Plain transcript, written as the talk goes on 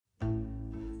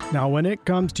Now, when it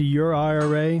comes to your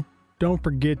IRA, don't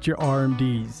forget your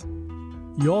RMDs.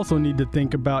 You also need to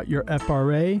think about your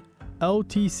FRA,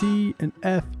 LTC, and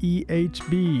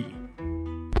FEHB.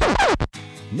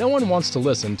 No one wants to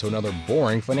listen to another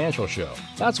boring financial show.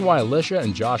 That's why Alicia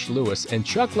and Josh Lewis and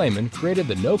Chuck Lehman created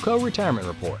the NOCO Retirement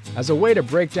Report as a way to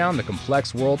break down the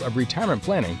complex world of retirement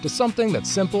planning to something that's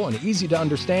simple and easy to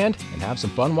understand and have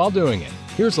some fun while doing it.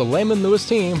 Here's the Lehman Lewis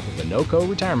team with the NOCO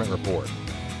Retirement Report.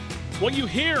 Well, you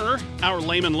hear our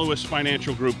Lehman Lewis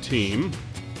Financial Group team,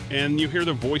 and you hear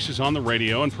their voices on the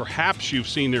radio, and perhaps you've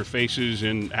seen their faces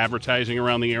in advertising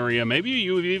around the area. Maybe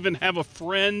you even have a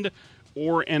friend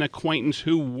or an acquaintance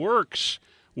who works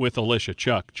with Alicia,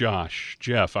 Chuck, Josh,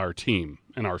 Jeff, our team,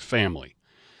 and our family.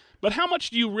 But how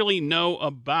much do you really know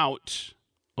about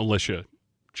Alicia,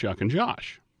 Chuck, and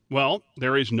Josh? Well,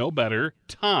 there is no better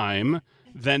time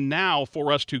than now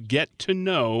for us to get to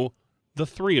know the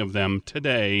three of them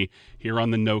today here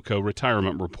on the NOCO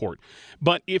Retirement Report.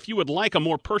 But if you would like a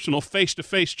more personal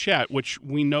face-to-face chat, which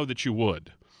we know that you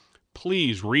would,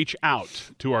 please reach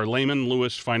out to our Lehman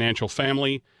Lewis Financial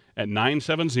family at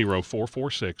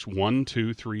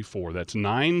 970-446-1234. That's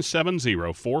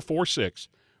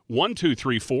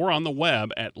 970-446-1234 on the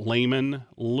web at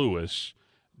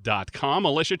lehmanlewis.com.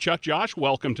 Alicia, Chuck, Josh,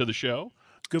 welcome to the show.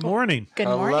 Good morning. Good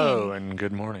morning. Hello and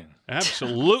good morning.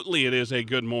 Absolutely, it is a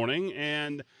good morning.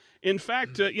 And in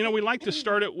fact, we like to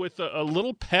start it with a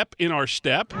little pep in our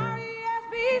step. Go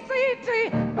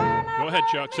ahead,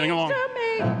 Chuck, sing along.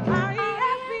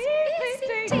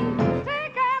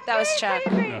 That was Chuck.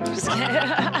 Just kidding.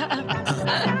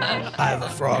 I have a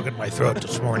frog in my throat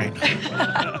this morning.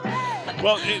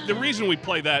 Well, the reason we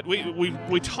play that,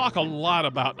 we talk a lot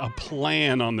about a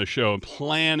plan on the show,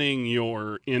 planning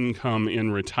your income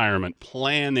in retirement,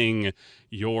 planning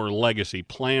your legacy,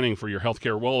 planning for your health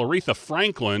care. Well, Aretha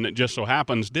Franklin, it just so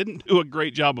happens, didn't do a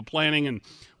great job of planning, and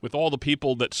with all the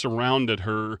people that surrounded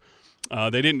her,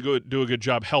 they didn't do a good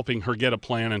job helping her get a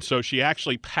plan, and so she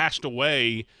actually passed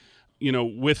away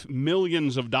with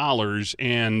millions of dollars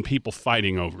and people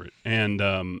fighting over it. And,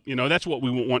 that's what we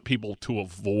want people to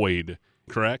avoid,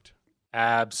 correct?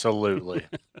 Absolutely.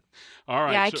 All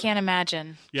right. Yeah, I can't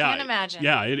imagine. Can't imagine.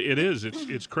 Yeah, it is.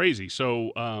 It's crazy.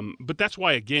 So, but that's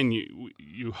why, again,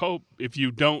 you hope if you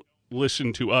don't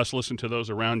listen to us, listen to those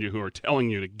around you who are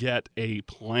telling you to get a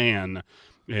plan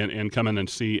and come in and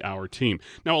see our team.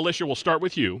 Now, Alicia, we'll start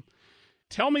with you.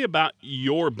 Tell me about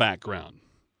your background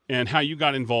and how you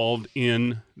got involved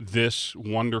in this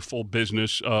wonderful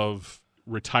business of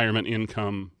retirement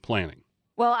income planning.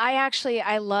 Well,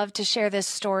 I love to share this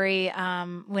story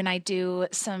when I do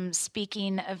some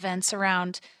speaking events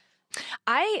around.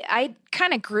 I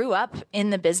kind of grew up in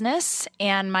the business,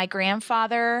 and my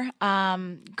grandfather,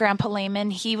 Grandpa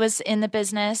Lehman, he was in the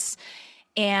business.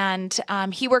 And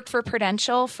he worked for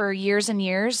Prudential for years and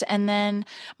years. And then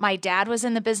my dad was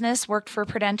in the business, worked for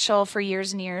Prudential for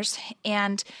years and years.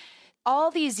 And all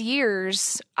these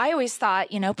years, I always thought,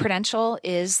 Prudential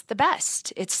is the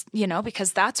best. It's,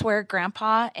 because that's where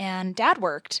Grandpa and Dad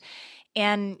worked.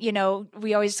 And,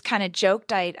 we always kind of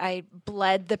joked, I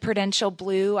bled the Prudential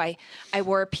blue. I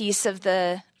wore a piece of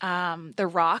the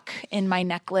rock in my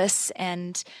necklace,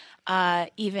 and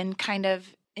even kind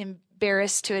of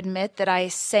embarrassed to admit that I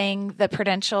sang the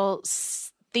Prudential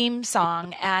theme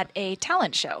song at a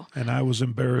talent show. And I was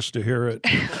embarrassed to hear it.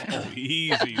 Oh,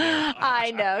 easy there. I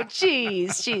know.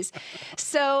 Jeez.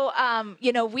 So,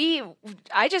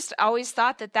 I just always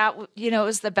thought that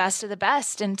was the best of the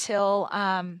best until,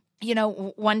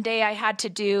 one day I had to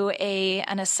do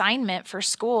an assignment for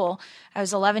school. I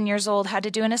was 11 years old, had to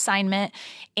do an assignment,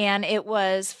 and it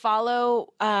was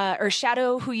follow or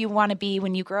shadow who you want to be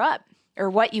when you grow up, or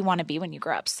what you want to be when you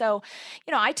grow up. So,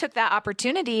 I took that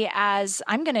opportunity as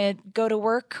I'm going to go to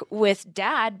work with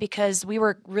Dad because we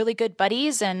were really good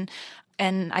buddies, and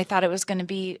I thought it was going to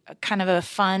be kind of a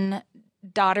fun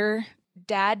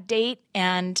daughter-dad date.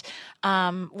 And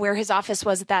where his office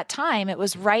was at that time, it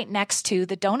was right next to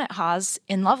the Donut Haus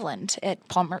in Loveland at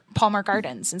Palmer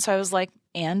Gardens. And so I was like,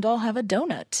 and I'll have a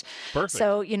donut. Perfect.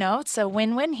 So, it's a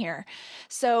win-win here.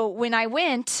 So when I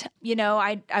went,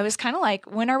 I was kind of like,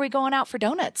 when are we going out for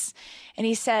donuts? And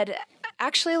he said,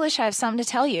 actually, Alicia, I have something to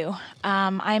tell you.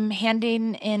 I'm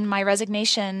handing in my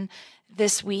resignation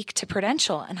this week to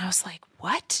Prudential. And I was like,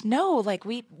 what? No, like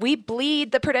we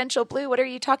bleed the Prudential blue. What are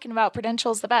you talking about?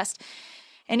 Prudential's the best.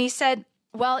 And he said,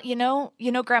 well,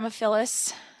 Grandma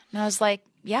Phyllis. And I was like,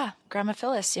 yeah, Grandma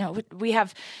Phyllis. We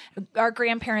have our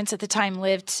grandparents at the time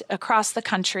lived across the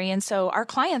country. And so our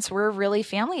clients were really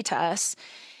family to us.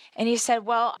 And he said,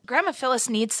 well, Grandma Phyllis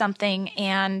needs something.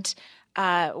 And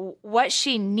what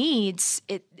she needs,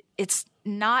 it's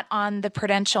not on the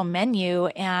Prudential menu.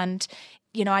 And,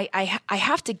 I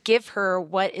have to give her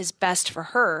what is best for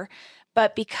her.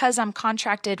 But because I'm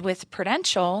contracted with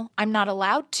Prudential, I'm not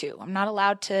allowed to. I'm not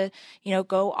allowed to,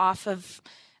 go off of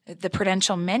the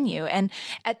Prudential menu. And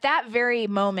at that very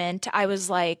moment, I was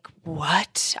like,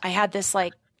 what? I had this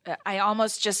I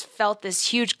almost just felt this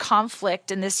huge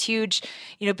conflict and this huge,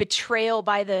 betrayal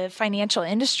by the financial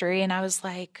industry. And I was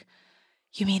like,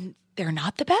 you mean they're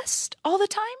not the best all the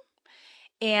time?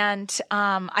 And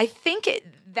I think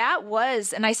that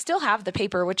was, and I still have the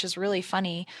paper, which is really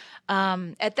funny.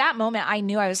 At that moment, I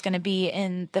knew I was going to be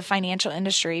in the financial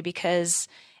industry because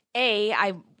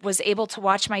I was able to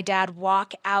watch my dad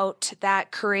walk out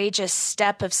that courageous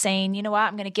step of saying, you know what,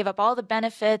 I'm going to give up all the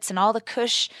benefits and all the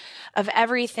cush of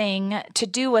everything to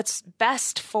do what's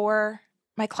best for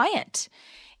my client.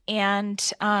 And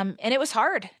it was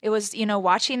hard. It was,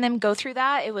 watching them go through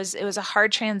that. It was a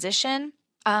hard transition,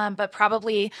 but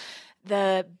probably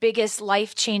the biggest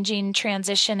life-changing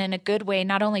transition in a good way,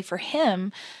 not only for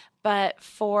him, but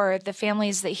for the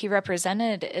families that he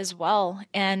represented as well.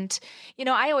 And,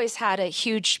 I always had a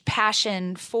huge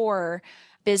passion for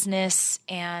business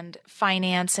and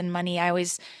finance and money. I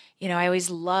always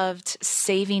loved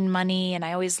saving money, and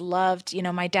I always loved,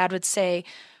 my dad would say,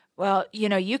 well,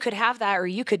 you could have that or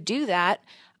you could do that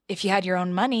if you had your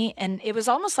own money. And it was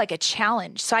almost like a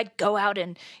challenge. So I'd go out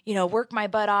and, work my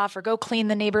butt off or go clean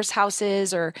the neighbors'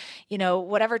 houses or,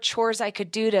 whatever chores I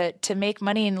could do to make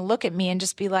money, and look at me and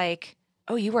just be like,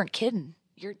 oh, you weren't kidding.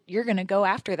 You're going to go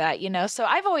after that, So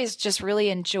I've always just really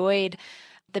enjoyed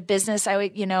the business. I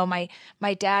would,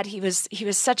 my dad, he was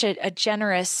such a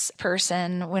generous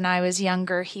person when I was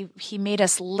younger. He made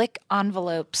us lick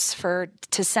envelopes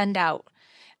to send out.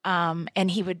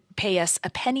 And he would pay us a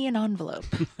penny an envelope.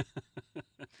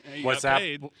 Was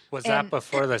that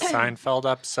before the Seinfeld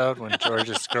episode when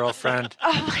George's girlfriend?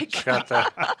 Oh my God!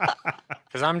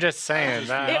 Because I'm just saying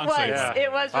that it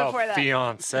was before that.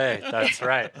 Fiance. That's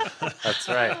right.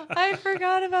 I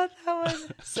forgot about that one.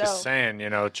 So. Just saying,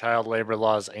 child labor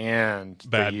laws and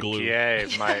Bad the glue.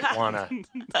 EPA might want to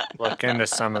look into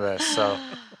some of this. So.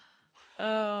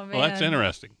 Oh man. Well, that's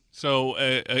interesting. So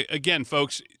again,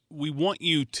 folks, we want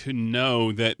you to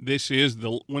know that this is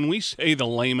when we say the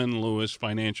Lehman Lewis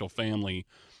financial family,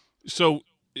 so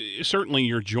certainly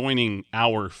you're joining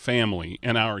our family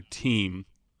and our team,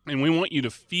 and we want you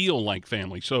to feel like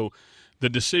family. So the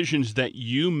decisions that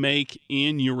you make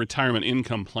in your retirement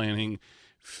income planning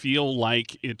feel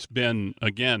like it's been,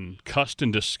 again, cussed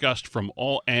and discussed from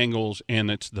all angles, and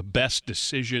it's the best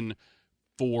decision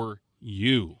for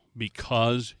you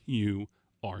because you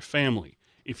are family.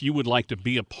 If you would like to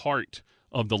be a part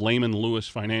of the Lehman Lewis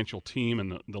financial team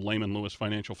and the Lehman Lewis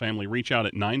financial family, reach out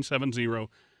at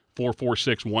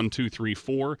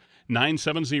 970-446-1234,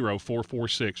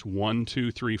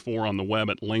 970-446-1234 on the web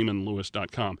at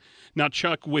lehmanlewis.com. Now,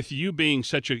 Chuck, with you being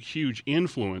such a huge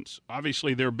influence,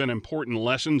 obviously there have been important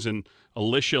lessons, and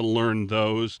Alicia learned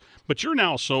those, but you're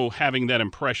now also having that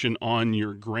impression on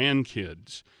your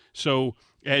grandkids. So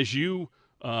as you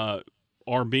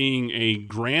are being a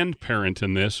grandparent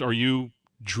in this, are you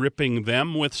dripping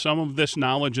them with some of this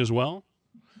knowledge as well?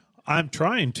 I'm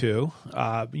trying to.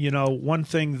 One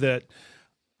thing that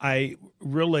I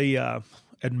really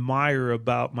admire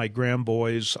about my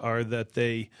grandboys are that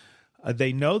they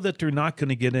know that they're not going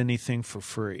to get anything for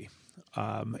free,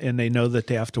 and they know that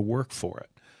they have to work for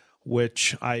it,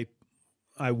 which I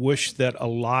wish that a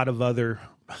lot of other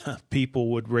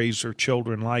people would raise their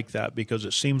children like that, because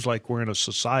it seems like we're in a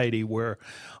society where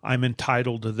I'm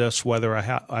entitled to this whether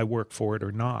I work for it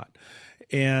or not.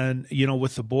 And,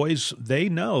 with the boys, they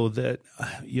know that,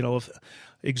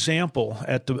 example,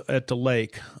 at the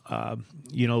lake,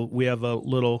 we have a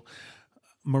little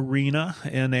marina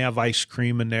and they have ice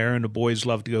cream in there, and the boys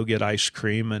love to go get ice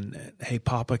cream. And, hey,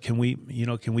 Papa, can we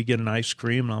get an ice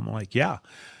cream? And I'm like, yeah.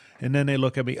 And then they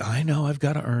look at me, I know I've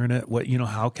got to earn it.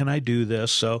 How can I do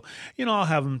this? So, I'll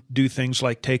have them do things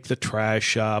like take the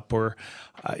trash up or,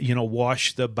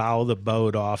 wash the bow of the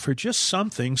boat off, or just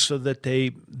something so that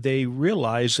they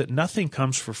realize that nothing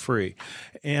comes for free.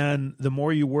 And the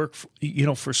more you work,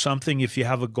 for something, if you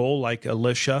have a goal like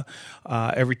Alicia,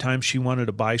 every time she wanted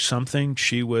to buy something,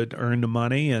 she would earn the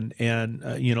money and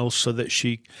so that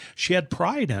she had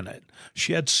pride in it.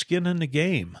 She had skin in the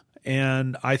game.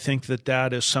 And I think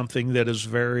that is something that is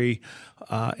very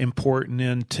important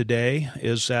in today,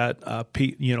 is that,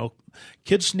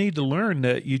 kids need to learn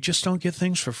that you just don't get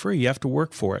things for free. You have to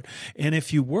work for it. And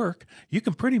if you work, you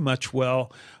can pretty much,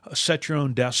 set your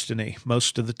own destiny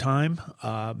most of the time.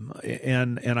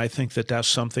 And I think that that's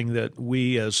something that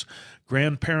we as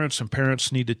grandparents and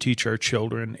parents need to teach our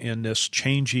children in this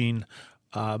changing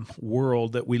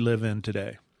world that we live in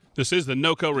today. This is the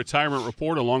NOCO Retirement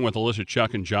Report, along with Alicia,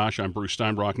 Chuck, and Josh. I'm Bruce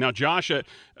Steinbrock. Now, Josh,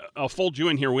 I'll fold you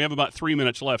in here. We have about 3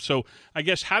 minutes left. So I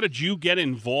guess, how did you get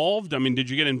involved? I mean, did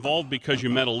you get involved because you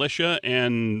met Alicia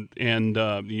and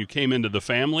you came into the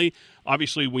family?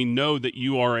 Obviously, we know that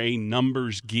you are a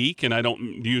numbers geek, and I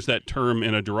don't use that term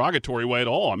in a derogatory way at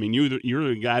all. I mean, you're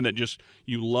the guy that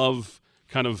you love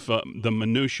kind of the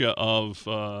minutia of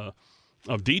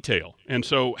detail. And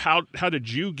so how did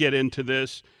you get into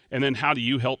this? And then how do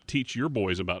you help teach your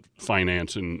boys about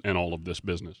finance and all of this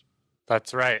business?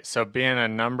 That's right. So being a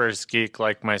numbers geek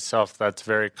like myself, that's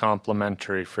very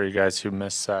complimentary for you guys who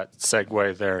missed that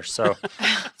segue there. So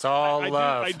it's all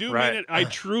love. I do right? mean it. I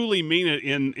truly mean it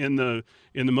in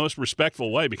the most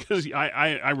respectful way, because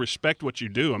I respect what you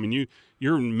do. I mean,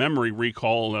 your memory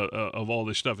recall of all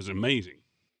this stuff is amazing.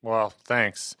 Well,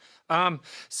 thanks.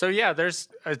 So yeah,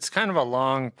 it's kind of a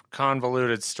long,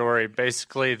 convoluted story.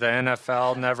 Basically, the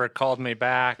NFL never called me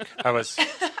back.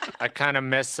 I kind of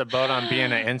missed the boat on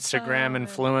being an Instagram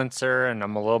influencer, and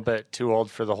I'm a little bit too old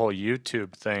for the whole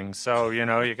YouTube thing. So, you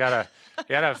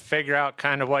gotta figure out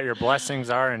kind of what your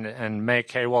blessings are and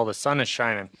make hay while the sun is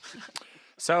shining.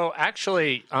 So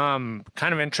actually, kind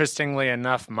of interestingly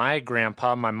enough, my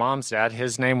grandpa, my mom's dad,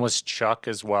 his name was Chuck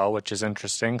as well, which is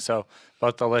interesting. So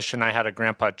both Alicia and I had a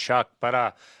grandpa Chuck,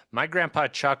 but my grandpa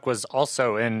Chuck was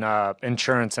also in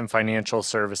insurance and financial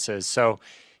services. So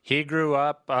he grew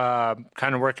up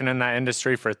kind of working in that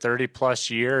industry for 30 plus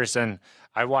years, and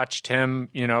I watched him,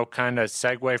 kind of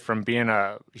segue from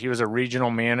he was a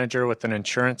regional manager with an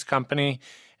insurance company.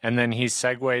 And then he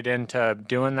segued into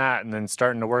doing that and then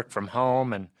starting to work from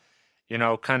home, and,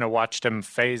 kind of watched him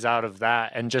phase out of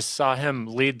that and just saw him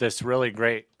lead this really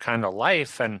great kind of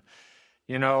life. And,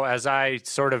 as I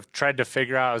sort of tried to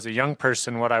figure out as a young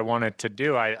person what I wanted to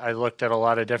do, I looked at a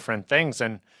lot of different things.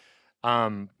 And,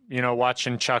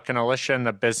 watching Chuck and Alicia in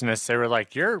the business, they were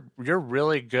like, you're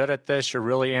really good at this. You're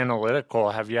really analytical.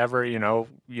 Have you ever,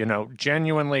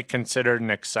 genuinely considered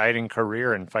an exciting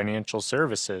career in financial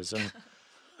services? And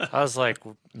I was like,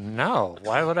 no,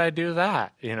 why would I do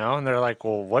that? And they're like,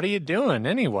 well, what are you doing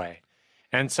anyway?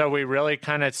 And so we really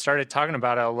kind of started talking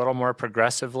about it a little more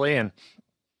progressively and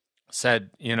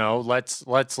said,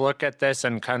 let's look at this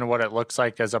and kind of what it looks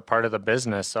like as a part of the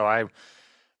business. So I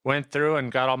went through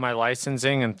and got all my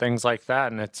licensing and things like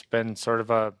that. And it's been sort of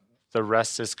the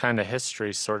rest is kind of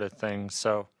history sort of thing.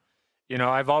 So,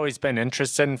 I've always been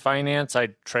interested in finance.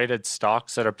 I traded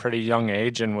stocks at a pretty young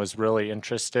age and was really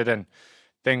interested in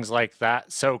things like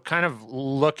that. So kind of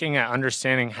looking at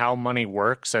understanding how money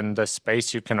works and the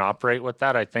space you can operate with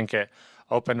that, I think it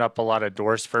opened up a lot of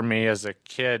doors for me as a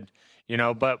kid,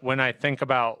 But when I think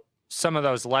about some of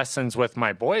those lessons with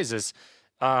my boys is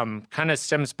kind of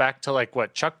stems back to like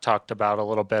what Chuck talked about a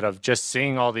little bit of just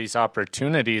seeing all these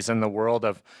opportunities in the world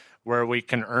of where we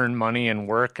can earn money and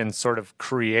work and sort of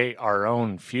create our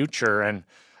own future. And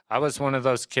I was one of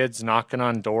those kids knocking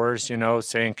on doors,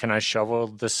 saying, can I shovel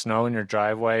the snow in your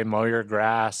driveway, mow your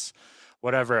grass,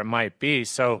 whatever it might be.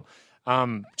 So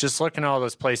just looking at all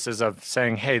those places of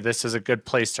saying, hey, this is a good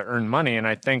place to earn money. And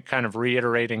I think kind of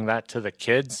reiterating that to the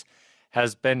kids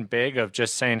has been big of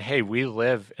just saying, hey, we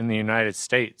live in the United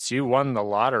States. You won the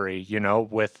lottery,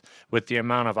 with the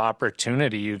amount of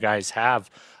opportunity you guys have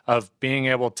of being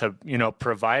able to,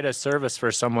 provide a service for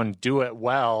someone, do it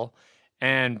well,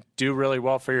 and do really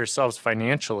well for yourselves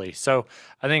financially. So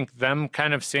I think them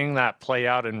kind of seeing that play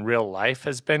out in real life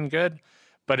has been good,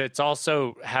 but it's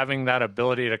also having that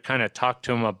ability to kind of talk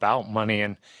to them about money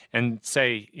and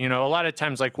say, a lot of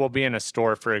times, like we'll be in a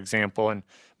store, for example, and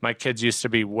my kids used to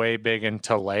be way big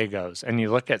into Legos, and you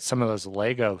look at some of those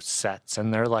Lego sets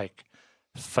and they're like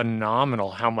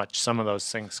phenomenal how much some of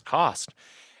those things cost.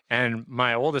 And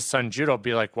my oldest son, Jude, will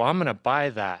be like, well, I'm going to buy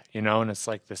that, and it's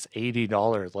like this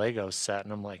 $80 Lego set.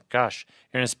 And I'm like, gosh,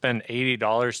 you're going to spend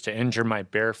 $80 to injure my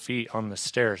bare feet on the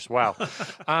stairs. Wow.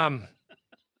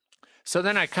 So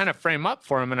then I kind of frame up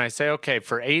for him and I say, okay,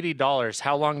 for $80,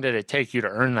 how long did it take you to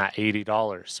earn that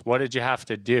 $80? What did you have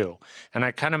to do? And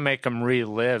I kind of make him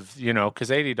relive, because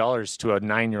 $80 to a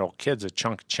 9-year-old kid's a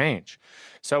chunk of change.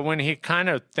 So when he kind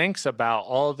of thinks about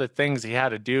all the things he had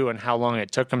to do and how long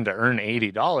it took him to earn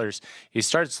 $80, he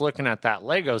starts looking at that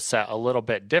Lego set a little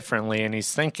bit differently, and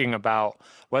he's thinking about,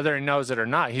 whether he knows it or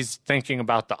not, he's thinking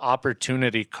about the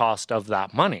opportunity cost of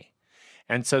that money.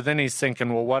 And so then he's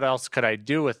thinking, well, what else could I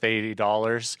do with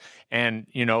 $80? And,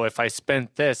 if I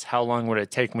spent this, how long would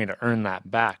it take me to earn that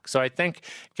back? So I think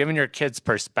giving your kids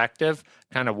perspective,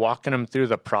 kind of walking them through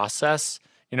the process,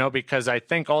 because I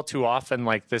think all too often,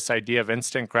 like this idea of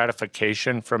instant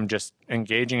gratification from just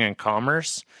engaging in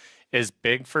commerce is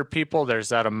big for people. There's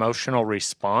that emotional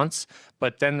response,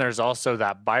 but then there's also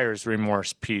that buyer's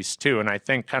remorse piece too. And I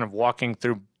think kind of walking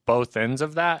through both ends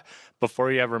of that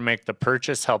before you ever make the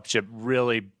purchase helps you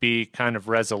really be kind of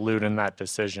resolute in that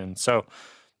decision. So,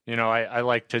 I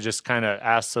like to just kind of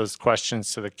ask those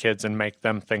questions to the kids and make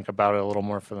them think about it a little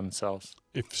more for themselves.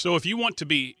 If you want to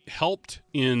be helped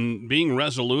in being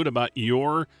resolute about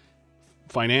your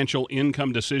financial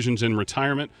income decisions in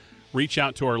retirement, reach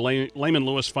out to our Lehman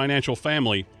Lewis financial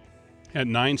family at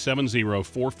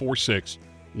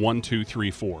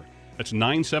 970-446-1234. That's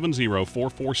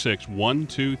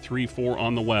 970-446-1234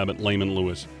 on the web at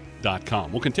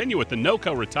lehmanlewis.com. We'll continue with the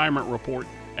NOCO Retirement Report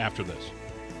after this.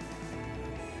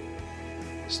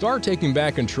 Start taking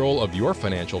back control of your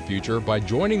financial future by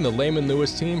joining the Lehman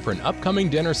Lewis team for an upcoming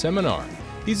dinner seminar.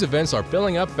 These events are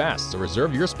filling up fast, so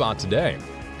reserve your spot today.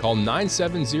 Call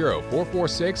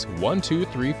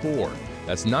 970-446-1234.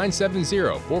 That's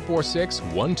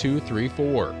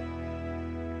 970-446-1234.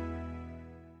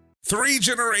 3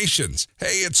 generations.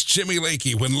 Hey, it's Jimmy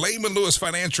Lakey. When Lehman Lewis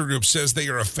Financial Group says they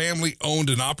are a family-owned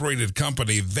and operated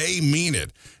company, they mean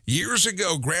it. Years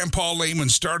ago, Grandpa Lehman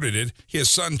started it. His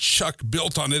son Chuck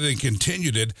built on it and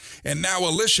continued it. And now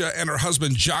Alicia and her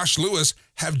husband Josh Lewis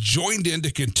have joined in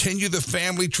to continue the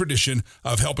family tradition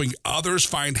of helping others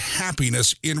find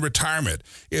happiness in retirement.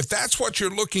 If that's what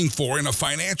you're looking for in a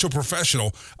financial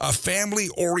professional, a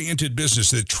family-oriented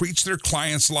business that treats their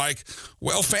clients like,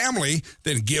 well, family,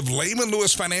 then give Lehman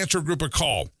Lewis Financial Group a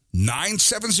call.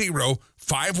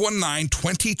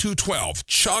 970-519-2212.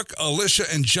 Chuck, Alicia,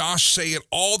 and Josh say it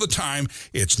all the time.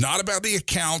 It's not about the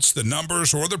accounts, the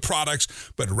numbers, or the products,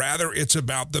 but rather it's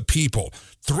about the people.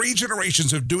 3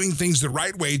 generations of doing things the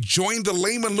right way. Join the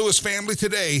Lehman Lewis family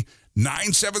today.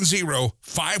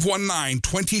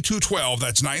 970-519-2212.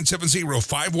 That's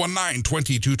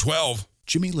 970-519-2212.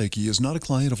 Jimmy Lakey is not a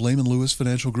client of Lehman Lewis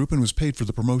Financial Group and was paid for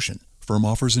the promotion. Firm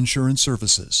offers insurance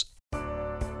services.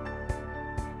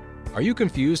 Are you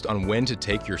confused on when to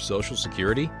take your Social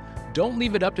Security? Don't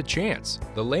leave it up to chance.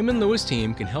 The Lehman Lewis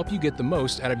team can help you get the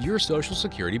most out of your Social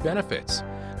Security benefits.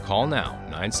 Call now,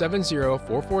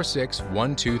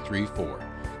 970-446-1234.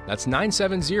 That's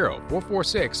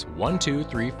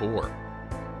 970-446-1234.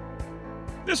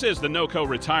 This is the NOCO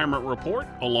Retirement Report,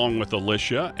 along with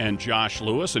Alicia and Josh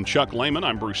Lewis and Chuck Lehman.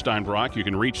 I'm Bruce Steinbrock. You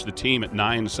can reach the team at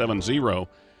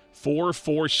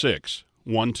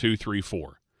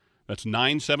 970-446-1234. That's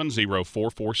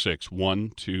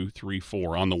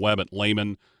 970-446-1234 on the web at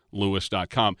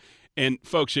lehmanlewis.com. And,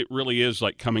 folks, it really is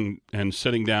like coming and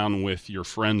sitting down with your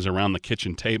friends around the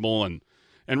kitchen table and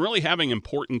really having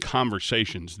important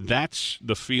conversations. That's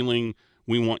the feeling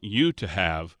we want you to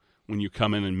have when you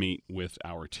come in and meet with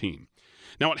our team.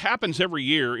 Now, it happens every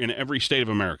year in every state of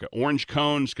America. Orange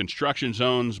cones, construction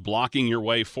zones, blocking your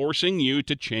way, forcing you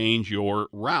to change your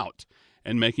route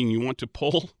and making you want to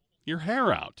pull your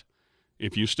hair out.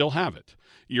 If you still have it,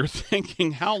 you're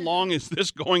thinking, how long is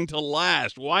this going to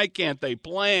last? Why can't they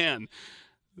plan?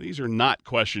 These are not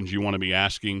questions you want to be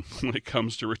asking when it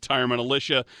comes to retirement.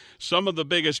 Alicia, some of the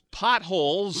biggest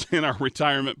potholes in our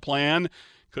retirement plan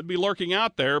could be lurking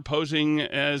out there, posing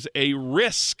as a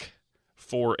risk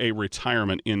for a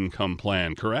retirement income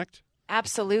plan, correct?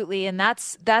 Absolutely. And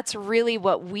that's really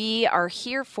what we are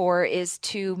here for, is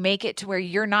to make it to where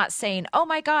you're not saying, oh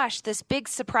my gosh, this big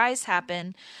surprise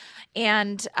happened.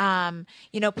 And,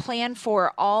 plan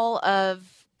for all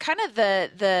of kind of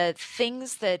the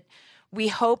things that we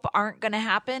hope aren't going to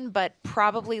happen, but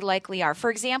probably likely are. For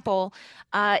example,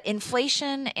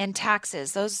 inflation and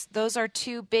taxes. Those are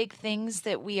 2 big things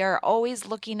that we are always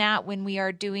looking at when we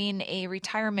are doing a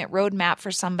retirement roadmap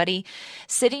for somebody,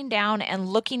 sitting down and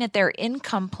looking at their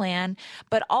income plan,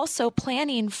 but also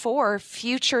planning for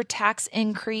future tax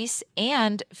increase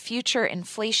and future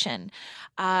inflation.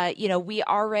 We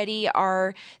already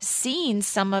are seeing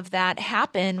some of that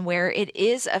happen where it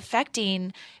is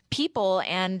affecting people,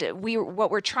 and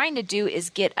what we're trying to do is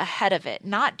get ahead of it,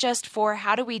 not just for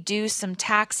how do we do some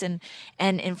tax and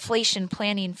inflation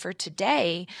planning for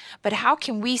today, but how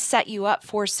can we set you up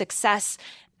for success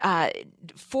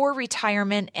for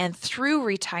retirement and through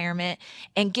retirement,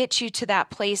 and get you to that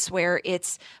place where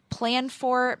it's planned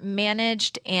for,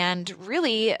 managed, and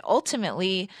really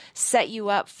ultimately set you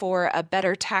up for a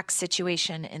better tax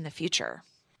situation in the future.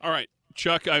 All right,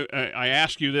 Chuck, I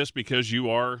ask you this because you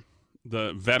are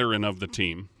the veteran of the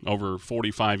team, over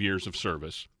 45 years of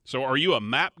service. So are you a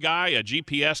map guy, a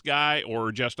GPS guy,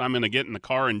 or just I'm going to get in the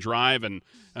car and drive and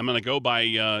I'm going to go by,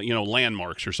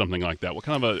 landmarks or something like that? What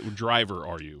kind of a driver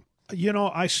are you?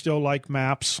 I still like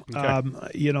maps.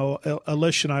 Okay.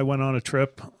 Alicia and I went on a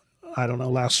trip, I don't know,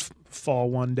 last fall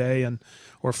one day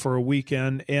or for a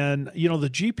weekend. And, the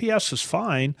GPS is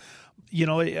fine.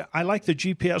 I like the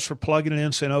GPS for plugging it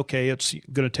in, saying, okay, it's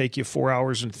going to take you 4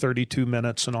 hours and 32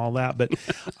 minutes and all that. But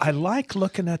I like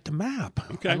looking at the map.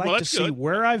 Okay, I like to see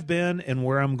where I've been and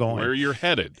where I'm going. Where you're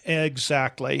headed.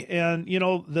 Exactly. And,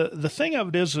 the thing of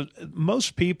it is that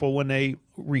most people, when they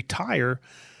retire,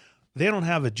 they don't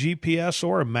have a GPS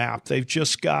or a map. They've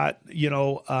just got,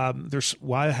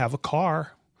 I have a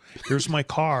car. Here's my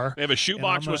car. They have a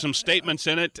shoebox with some statements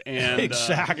in it, and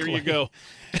exactly. Here you go.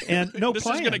 And no this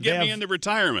plan. is going to get me into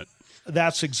retirement.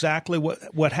 That's exactly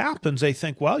what happens. They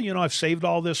think, well, I've saved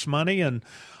all this money, and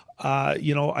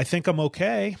I think I'm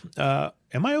okay.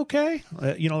 Am I okay?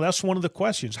 That's one of the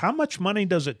questions. How much money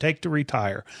does it take to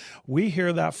retire? We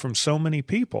hear that from so many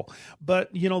people.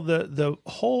 But, the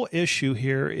whole issue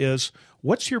here is,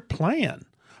 what's your plan?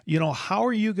 How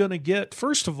are you going to get,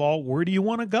 first of all, where do you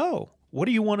want to go? What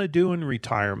do you want to do in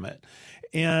retirement?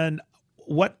 And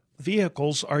what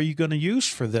vehicles are you going to use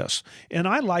for this? And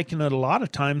I liken it a lot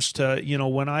of times to,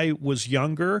 when I was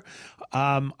younger,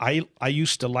 I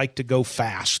used to like to go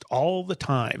fast all the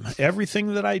time.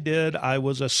 Everything that I did, I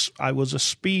was a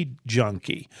speed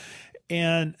junkie.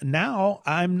 And now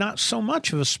I'm not so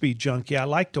much of a speed junkie. I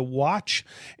like to watch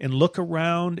and look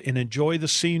around and enjoy the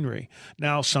scenery.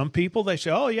 Now, some people, they say,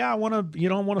 oh yeah, I want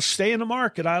to stay in the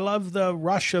market. I love the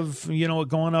rush of,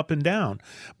 going up and down.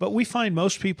 But we find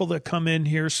most people that come in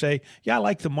here say, yeah, I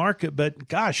like the market, but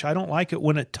gosh, I don't like it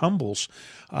when it tumbles.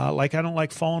 I don't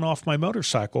like falling off my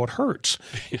motorcycle. It hurts.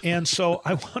 And so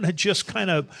I want to just kind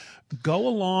of go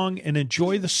along and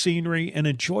enjoy the scenery and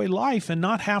enjoy life and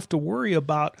not have to worry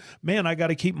about, man, I got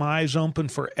to keep my eyes open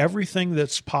for everything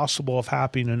that's possible of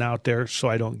happening out there so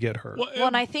I don't get hurt. Well,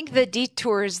 and I think the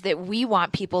detours that we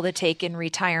want people to take in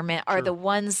retirement are the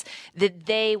ones that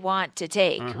they want to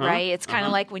take, right? It's kind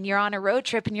of like when you're on a road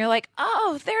trip and you're like,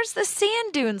 oh, there's the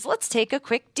sand dunes. Let's take a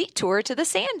quick detour to the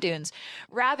sand dunes,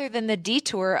 rather than the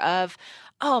detour of,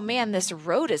 oh man, this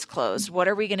road is closed. What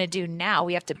are we going to do now?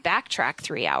 We have to backtrack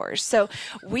 3 hours. So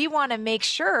we want to make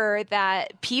sure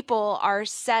that people are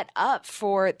set up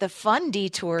for the fun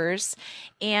detours.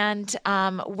 And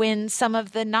when some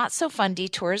of the not so fun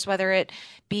detours, whether it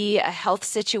be a health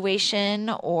situation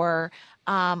or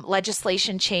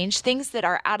legislation change, things that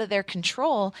are out of their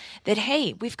control, that,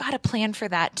 hey, we've got a plan for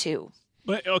that too.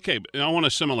 But okay, I want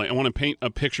to simulate. I want to paint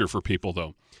a picture for people,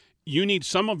 though. You need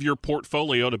some of your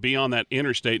portfolio to be on that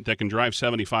interstate that can drive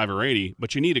 75 or 80,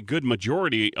 but you need a good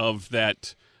majority of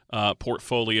that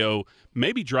portfolio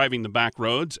maybe driving the back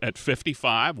roads at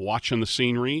 55, watching the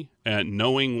scenery, and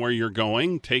knowing where you're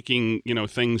going, taking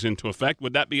things into effect.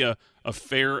 Would that be a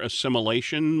fair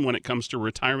assimilation when it comes to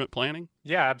retirement planning?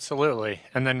 Yeah, absolutely.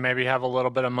 And then maybe have a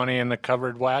little bit of money in the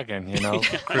covered wagon,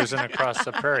 cruising across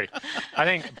the prairie.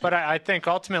 I think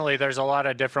ultimately there's a lot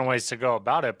of different ways to go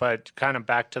about it, but kind of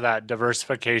back to that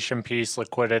diversification piece,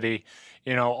 liquidity,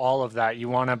 all of that. You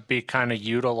want to be kind of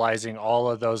utilizing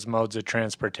all of those modes of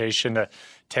transportation to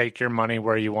take your money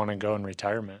where you want to go in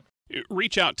retirement.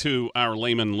 Reach out to our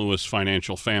Lehman Lewis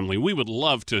Financial family. We would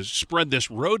love to spread this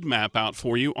roadmap out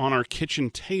for you on our kitchen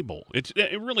table. It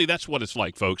really, that's what it's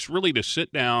like, folks, really to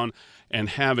sit down and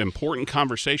have important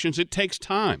conversations. It takes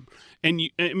time. And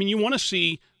you want to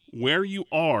see where you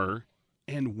are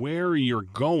and where you're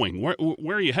going.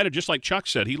 Where are you headed? Just like Chuck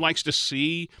said, he likes to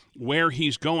see where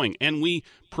he's going. And we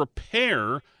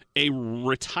prepare a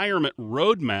retirement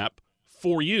roadmap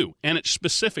for you, and it's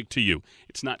specific to you.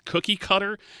 It's not cookie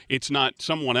cutter. It's not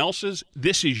someone else's.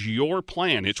 This is your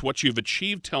plan. It's what you've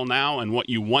achieved till now and what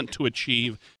you want to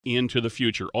achieve into the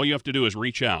future. All you have to do is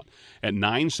reach out at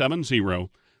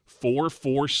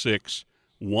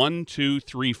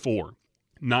 970-446-1234.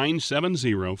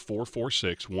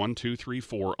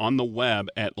 970-446-1234 on the web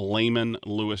at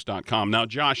lehmanlewis.com. Now,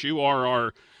 Josh, you are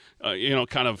our,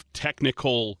 kind of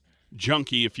technical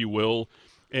junkie, if you will.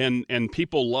 And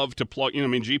people love to plug,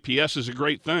 GPS is a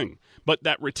great thing. But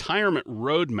that retirement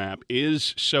roadmap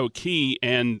is so key,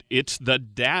 and it's the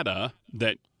data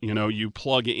that, you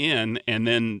plug in, and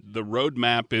then the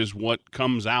roadmap is what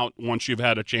comes out once you've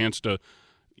had a chance to,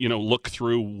 look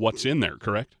through what's in there,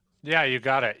 correct? Yeah, you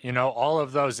got it. All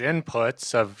of those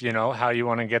inputs of, how you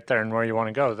want to get there and where you want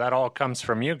to go, that all comes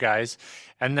from you guys.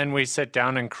 And then we sit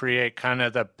down and create kind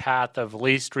of the path of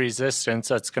least resistance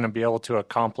that's going to be able to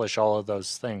accomplish all of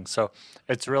those things. So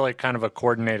it's really kind of a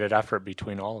coordinated effort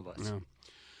between all of us. Yeah.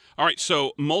 All right,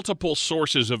 so multiple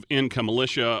sources of income.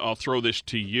 Alicia, I'll throw this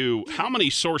to you. How many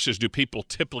sources do people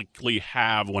typically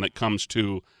have when it comes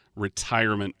to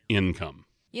retirement income?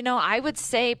 I would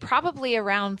say probably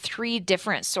around 3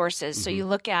 different sources. So you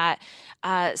look at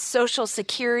Social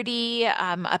Security,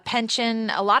 a pension.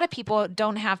 A lot of people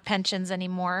don't have pensions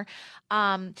anymore.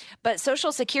 But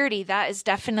Social Security, that is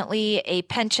definitely a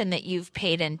pension that you've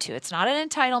paid into. It's not an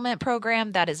entitlement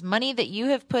program. That is money that you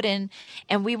have put in,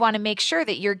 and we want to make sure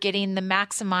that you're getting the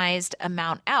maximized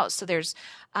amount out. So there's,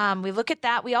 we look at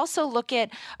that. We also look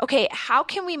at, okay, how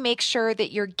can we make sure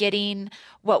that you're getting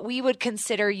what we would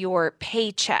consider your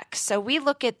paycheck? So we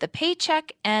look at the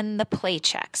paycheck and the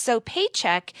playcheck. So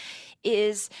paycheck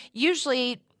is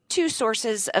usually 2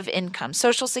 sources of income,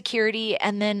 Social Security,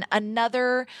 and then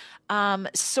another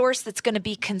source that's going to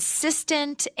be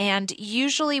consistent. And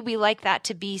usually we like that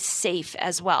to be safe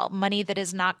as well, money that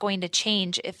is not going to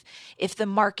change if the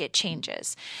market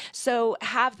changes. So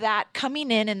have that coming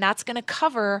in, and that's going to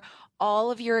cover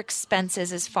all of your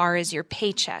expenses as far as your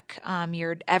paycheck,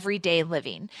 your everyday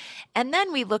living. And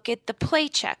then we look at the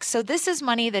playcheck. So this is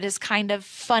money that is kind of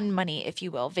fun money, if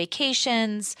you will,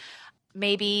 vacations,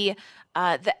 maybe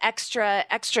the extra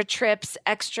trips,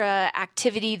 extra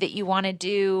activity that you want to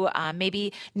do,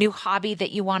 maybe new hobby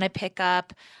that you want to pick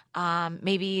up,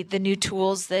 maybe the new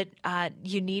tools that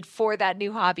you need for that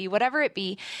new hobby, whatever it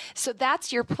be. So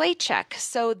that's your playcheck.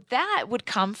 So that would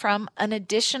come from an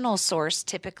additional source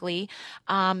typically,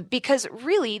 because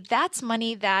really that's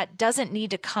money that doesn't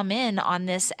need to come in on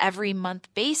this every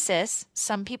month basis.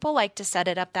 Some people like to set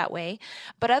it up that way,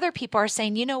 but other people are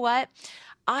saying, you know what?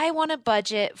 I want to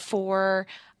budget for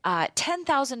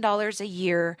 $10,000 a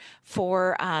year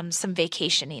for some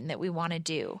vacationing that we want to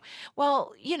do.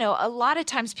 Well, a lot of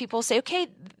times people say, okay,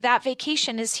 that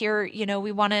vacation is here.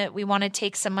 We want to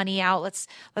take some money out.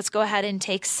 Let's go ahead and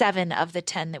take 7 of the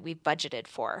 10 that we've budgeted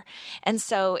for. And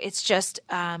so it's just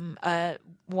a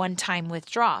one-time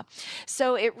withdraw.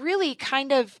 So it really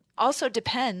kind of also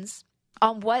depends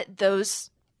on what those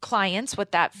clients,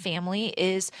 what that family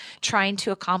is trying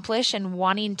to accomplish and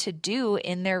wanting to do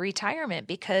in their retirement.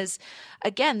 Because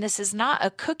again, this is not a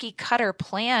cookie cutter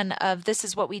plan of this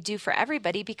is what we do for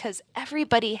everybody, because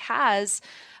everybody has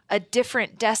a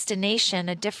different destination,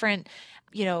 a different,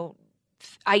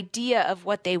 idea of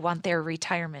what they want their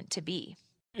retirement to be.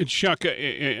 And Chuck,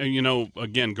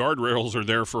 again, guardrails are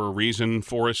there for a reason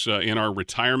for us in our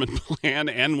retirement plan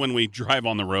and when we drive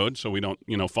on the road so we don't,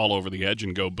 fall over the edge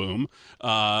and go boom.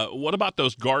 What about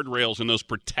those guardrails and those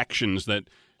protections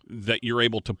that you're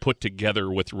able to put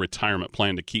together with the retirement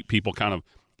plan to keep people kind of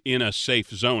in a safe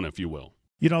zone, if you will?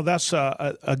 That's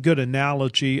a good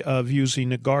analogy of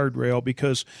using a guardrail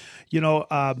because,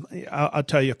 I'll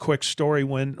tell you a quick story.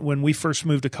 When we first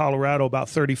moved to Colorado about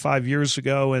 35 years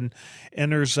ago, and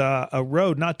there's a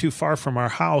road not too far from our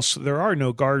house, there are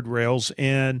no guardrails,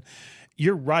 and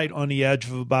you're right on the edge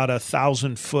of about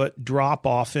 1,000-foot drop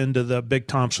off into the Big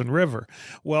Thompson River.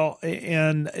 Well,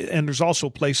 and there's also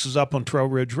places up on Trail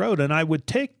Ridge Road, and I would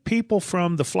take people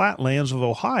from the flatlands of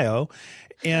Ohio,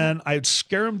 and I'd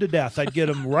scare them to death. I'd get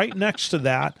them right next to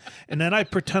that, and then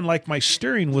I'd pretend like my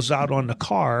steering was out on the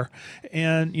car,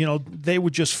 and, they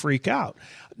would just freak out.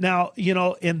 Now,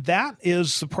 and that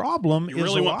is the problem. You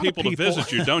really want people to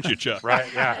visit you, don't you, Chuck? Right,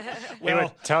 yeah.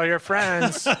 Well, tell your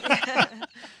friends. I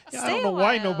don't know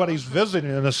why nobody's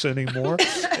visiting us anymore.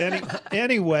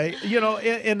 Anyway,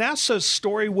 and that's a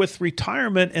story with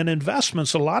retirement and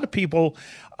investments. A lot of people,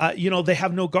 they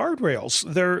have no guardrails.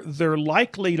 They're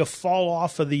likely to fall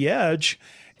off of the edge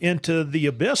into the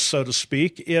abyss, so to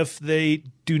speak, if they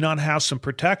do not have some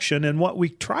protection. And what we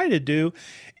try to do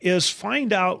is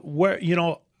find out where,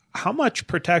 how much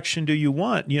protection do you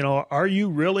want? Are you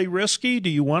really risky? Do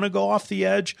you want to go off the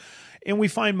edge? And we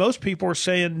find most people are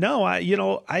saying, no,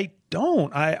 I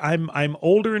don't. I'm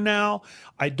older now.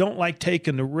 I don't like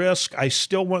taking the risk. I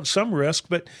still want some risk,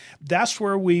 but that's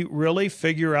where we really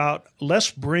figure out,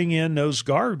 let's bring in those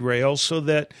guardrails so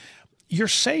that you're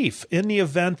safe in the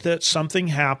event that something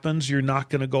happens. You're not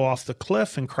going to go off the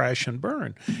cliff and crash and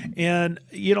burn. And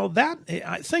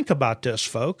think about this,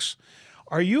 folks.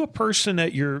 Are you a person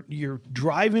that you're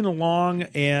driving along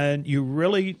and you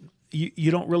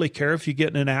don't really care if you get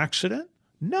in an accident?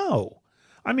 No.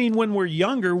 I mean, when we're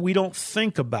younger, we don't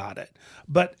think about it.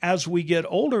 But as we get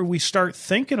older, we start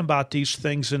thinking about these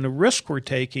things and the risk we're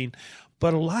taking.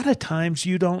 But a lot of times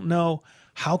you don't know,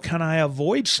 how can I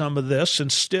avoid some of this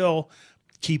and still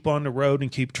keep on the road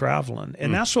and keep traveling?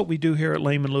 And that's what we do here at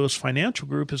Lehman Lewis Financial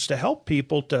Group, is to help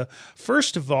people to,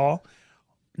 first of all,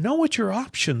 know what your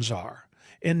options are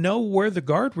and know where the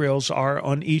guardrails are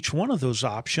on each one of those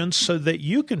options so that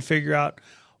you can figure out,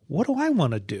 what do I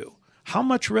want to do? How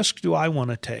much risk do I want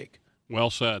to take? Well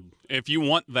said. If you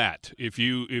want that, if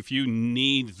you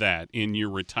need that in your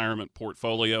retirement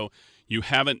portfolio, you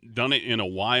haven't done it in a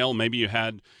while. Maybe you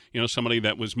had, somebody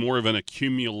that was more of an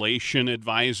accumulation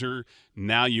advisor.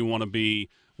 Now you want to be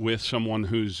with someone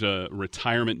who's a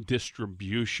retirement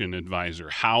distribution advisor.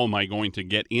 How am I going to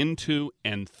get into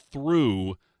and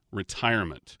through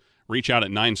retirement? Reach out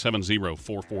at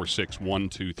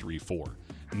 970-446-1234.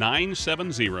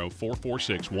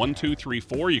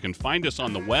 970-446-1234. You can find us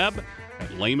on the web at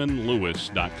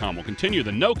lehmanlewis.com. We'll continue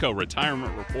the NOCO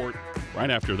Retirement Report right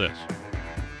after this.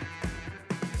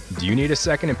 Do you need a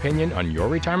second opinion on your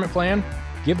retirement plan?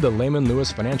 Give the Lehman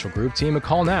Lewis Financial Group team a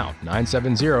call now,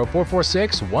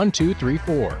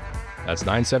 970-446-1234. That's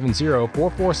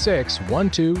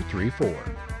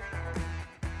 970-446-1234.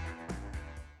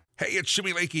 Hey, it's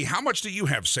Jimmy Lakey. How much do you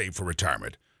have saved for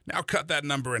retirement? Now cut that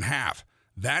number in half.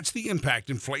 That's the impact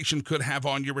inflation could have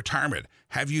on your retirement.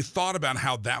 Have you thought about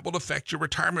how that will affect your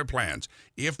retirement plans?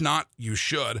 If not, you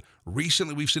should.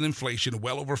 Recently, we've seen inflation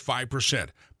well over 5%.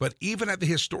 But even at the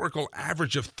historical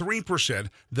average of 3%,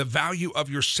 the value of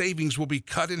your savings will be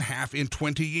cut in half in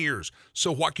 20 years.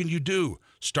 So what can you do?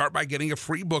 Start by getting a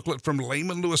free booklet from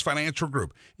Lehman Lewis Financial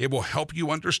Group. It will help you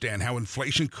understand how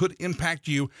inflation could impact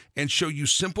you and show you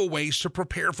simple ways to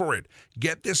prepare for it.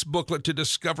 Get this booklet to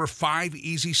discover 5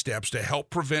 easy steps to help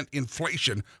prevent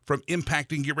inflation from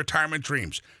impacting your retirement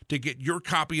dreams. To get your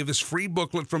copy of this free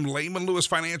booklet from Lehman Lewis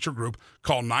Financial Group,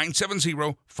 call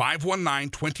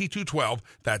 970-519-2212.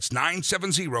 That's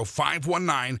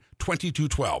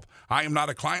 970-519-2212. I am not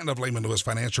a client of Lehman Lewis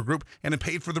Financial Group and am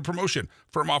paid for the promotion.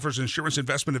 Firm offers insurance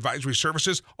investment advisory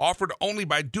services offered only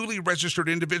by duly registered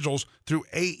individuals through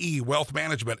AE Wealth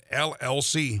Management,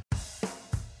 LLC.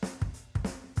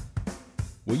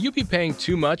 Will you be paying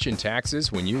too much in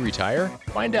taxes when you retire?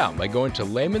 Find out by going to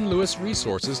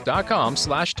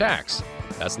LehmanLewisResources.com/tax.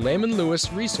 That's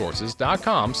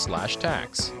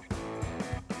LehmanLewisResources.com/tax.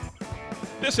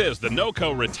 This is the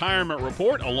NOCO Retirement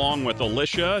Report, along with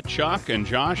Alicia, Chuck, and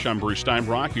Josh. I'm Bruce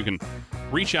Steinbrock. You can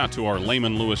reach out to our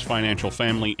Lehman Lewis financial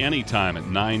family anytime at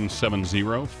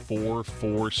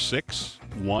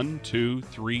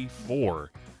 970-446-1234.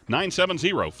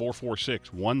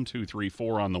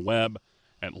 970-446-1234 on the web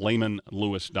at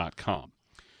lehmanlewis.com.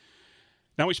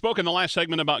 Now, we spoke in the last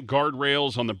segment about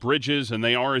guardrails on the bridges, and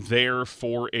they are there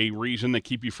for a reason. They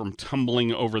keep you from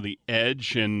tumbling over the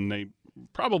edge, and they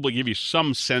probably give you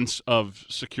some sense of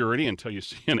security until you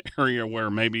see an area where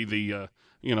maybe the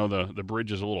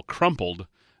bridge is a little crumpled,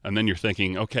 and then you're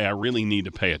thinking, okay, I really need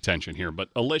to pay attention here. But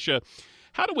Alicia,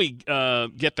 how do we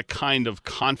get the kind of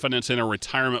confidence in a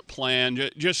retirement plan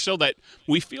just so that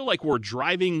we feel like we're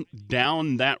driving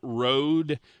down that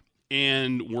road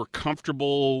and we're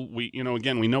comfortable? We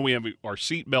know we have our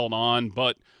seatbelt on,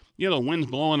 but the wind's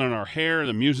blowing in our hair,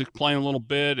 the music's playing a little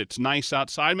bit, it's nice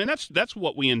outside. I mean, that's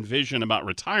what we envision about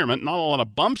retirement. Not a lot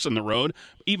of bumps in the road,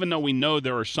 even though we know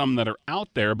there are some that are out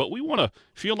there, but we want to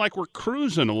feel like we're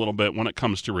cruising a little bit when it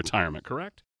comes to retirement,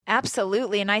 correct?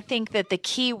 Absolutely. And I think that the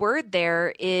key word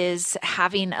there is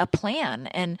having a plan.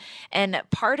 And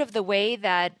part of the way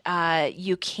that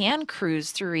you can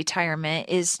cruise through retirement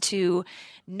is to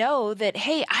know that,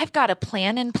 hey, I've got a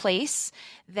plan in place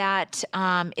that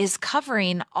is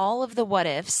covering all of the what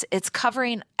ifs. It's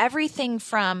covering everything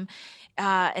from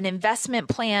an investment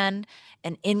plan,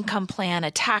 an income plan,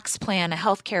 a tax plan, a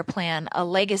healthcare plan, a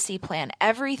legacy plan.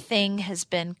 Everything has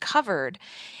been covered.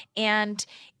 And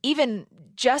even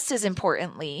just as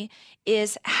importantly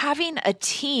is having a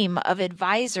team of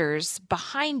advisors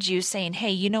behind you saying,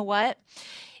 hey, you know what?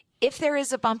 If there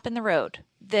is a bump in the road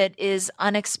that is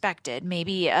unexpected,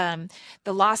 maybe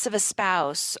the loss of a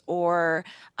spouse or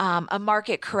a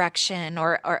market correction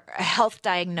or a health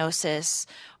diagnosis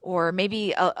or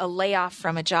maybe a layoff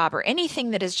from a job or anything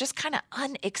that is just kind of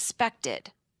unexpected,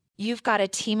 you've got a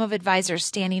team of advisors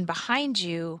standing behind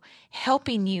you,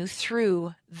 helping you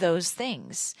through those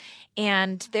things.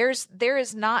 And there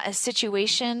is not a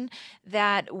situation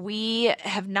that we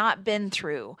have not been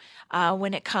through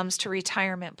when it comes to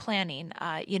retirement planning.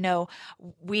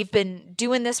 We've been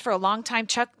doing this for a long time.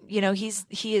 Chuck,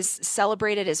 he has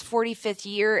celebrated his 45th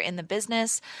year in the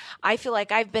business. I feel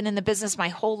like I've been in the business my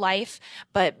whole life,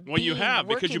 but you have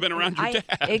because you've been around your dad.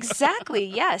 Exactly,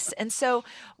 yes. And so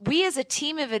we as a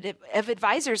team of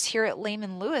advisors here at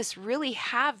Lehman Lewis really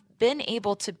have been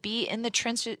able to be in the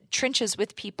trenches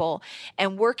with people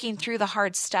and working through the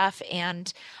hard stuff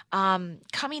and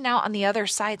coming out on the other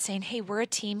side saying, hey, we're a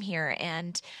team here.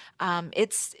 And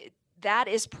that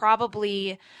is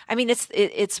probably,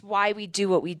 it's why we do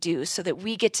what we do, so that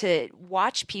we get to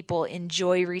watch people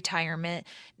enjoy retirement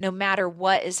no matter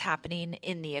what is happening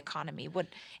in the economy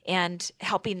and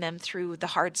helping them through the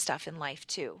hard stuff in life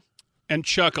too. And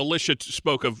Chuck, Alicia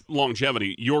spoke of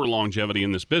longevity, your longevity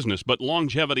in this business, but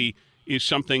longevity is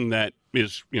something that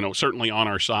is, certainly on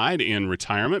our side in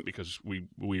retirement because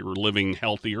we are living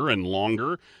healthier and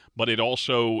longer. But it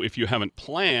also, if you haven't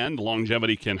planned,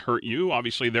 longevity can hurt you.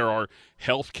 Obviously, there are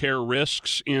healthcare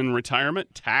risks in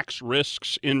retirement, tax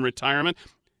risks in retirement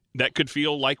that could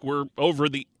feel like we're over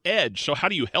the edge. So how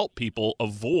do you help people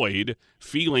avoid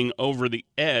feeling over the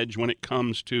edge when it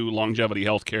comes to longevity,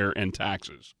 healthcare, and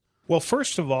taxes? Well,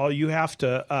 first of all, you have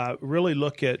to really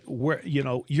look at where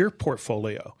your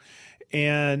portfolio,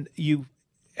 and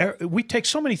we take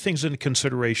so many things into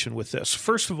consideration with this.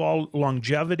 First of all,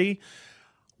 longevity.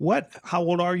 How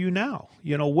old are you now?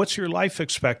 What's your life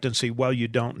expectancy? Well, you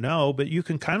don't know, but you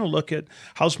can kind of look at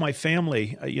how's my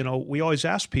family. We always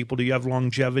ask people, do you have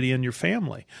longevity in your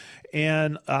family?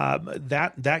 And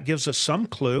that gives us some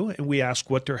clue. And we ask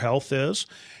what their health is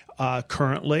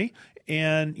currently.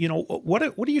 And, what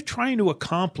are you trying to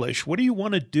accomplish? What do you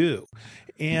want to do?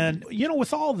 And,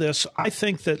 with all this, I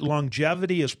think that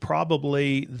longevity is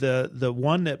probably the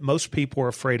one that most people are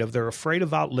afraid of. They're afraid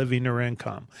of outliving their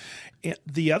income. And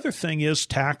the other thing is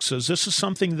taxes. This is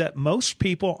something that most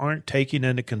people aren't taking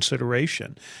into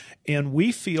consideration. And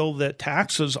we feel that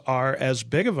taxes are as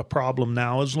big of a problem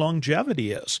now as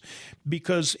longevity is.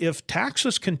 Because if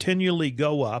taxes continually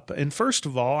go up, and first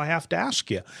of all, I have to ask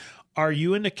you, are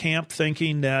you in the camp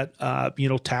thinking that,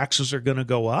 taxes are going to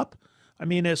go up? I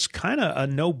mean, it's kind of a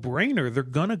no-brainer. They're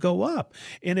going to go up.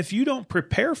 And if you don't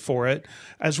prepare for it,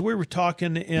 as we were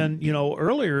talking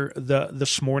earlier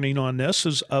this morning on this,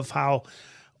 is of how,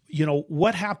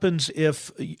 what happens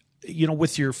if,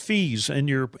 with your fees in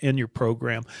your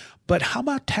program. But how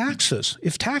about taxes?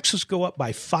 If taxes go up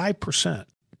by 5%,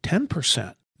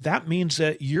 10%, that means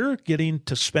that you're getting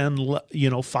to spend,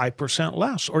 5%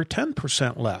 less or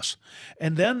 10% less.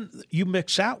 And then you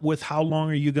mix that with how long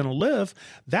are you going to live,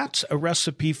 that's a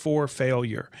recipe for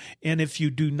failure. And if you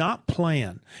do not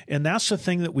plan, and that's the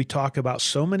thing that we talk about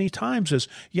so many times, is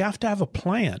you have to have a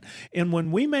plan. And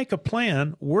when we make a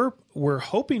plan, we're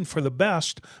hoping for the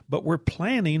best, but we're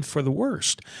planning for the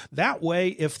worst. That way,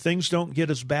 if things don't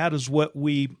get as bad as what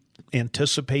we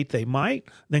anticipate they might,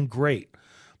 then great.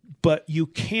 But you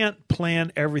can't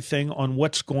plan everything on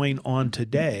what's going on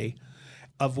today,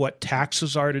 of what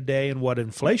taxes are today and what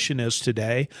inflation is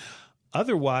today.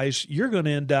 Otherwise, you're going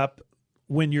to end up,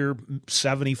 when you're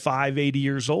 75, 80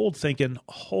 years old, thinking,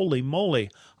 holy moly,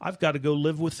 I've got to go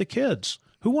live with the kids.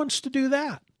 Who wants to do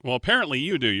that? Well, apparently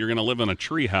you do. You're going to live in a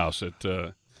tree house at...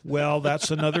 Well,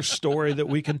 that's another story that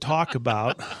we can talk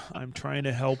about. I'm trying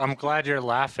to help. I'm glad you're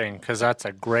laughing because that's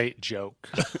a great joke.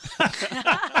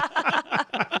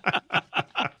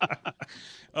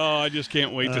 Oh, I just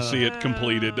can't wait to see it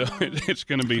completed. It's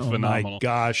going to be phenomenal. Oh, my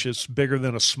gosh. It's bigger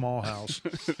than a small house.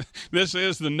 This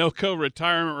is the NOCO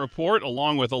Retirement Report,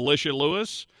 along with Alicia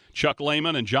Lewis, Chuck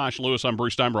Lehman, and Josh Lewis. I'm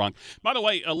Bruce Steinbronk. By the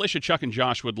way, Alicia, Chuck, and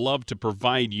Josh would love to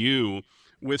provide you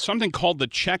with something called the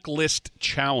Checklist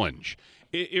Challenge.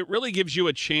 It really gives you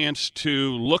a chance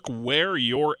to look where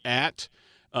you're at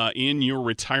in your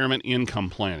retirement income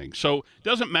planning. So it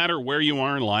doesn't matter where you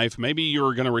are in life. Maybe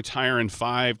you're going to retire in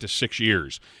 5 to 6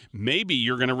 years. Maybe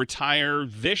you're going to retire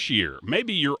this year.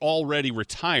 Maybe you're already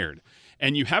retired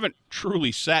and you haven't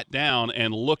truly sat down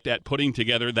and looked at putting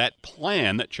together that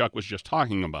plan that Chuck was just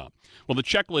talking about. Well, the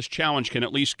Checklist Challenge can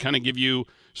at least kind of give you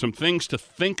some things to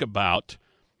think about.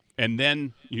 And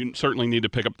then you certainly need to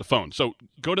pick up the phone. So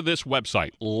go to this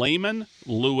website,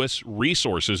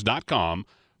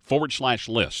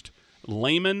 LehmanLewisResources.com/list.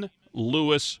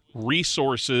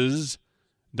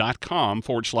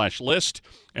 LehmanLewisResources.com/list.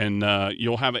 And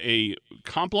you'll have a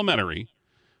complimentary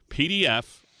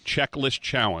PDF checklist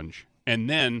challenge. And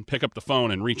then pick up the phone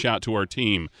and reach out to our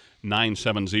team,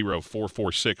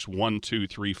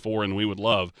 970-446-1234, and we would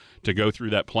love to go through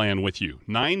that plan with you.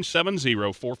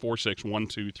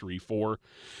 970-446-1234.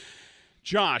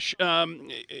 Josh,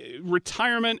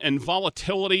 retirement and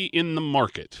volatility in the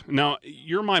market. Now,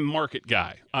 you're my market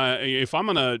guy. If I'm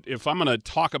gonna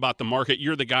talk about the market,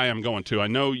 you're the guy I'm going to. I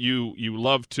know you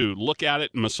love to look at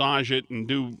it and massage it and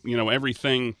do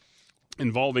everything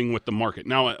involving with the market.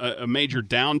 Now, a major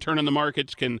downturn in the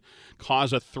markets can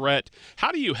cause a threat.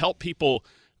 How do you help people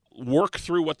work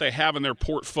through what they have in their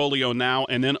portfolio now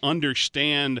and then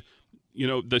understand,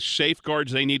 the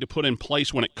safeguards they need to put in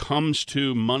place when it comes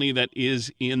to money that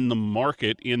is in the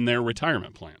market in their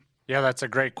retirement plan? Yeah, that's a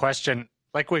great question.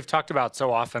 Like we've talked about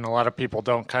so often, a lot of people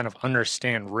don't kind of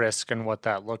understand risk and what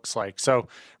that looks like. So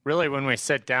really, when we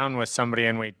sit down with somebody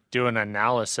and we do an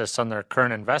analysis on their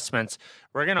current investments,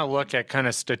 we're going to look at kind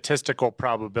of statistical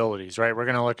probabilities, right? We're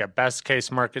going to look at best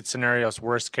case market scenarios,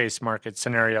 worst case market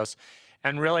scenarios,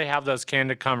 and really have those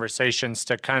candid conversations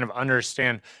to kind of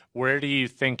understand where do you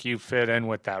think you fit in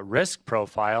with that risk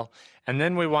profile. And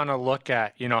then we want to look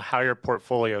at, how your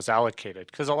portfolio is allocated.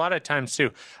 Because a lot of times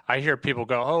too, I hear people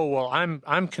go, "Oh, well,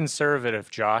 I'm conservative,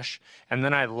 Josh." And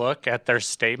then I look at their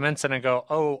statements and I go,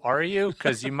 "Oh, are you?"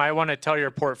 Because you might want to tell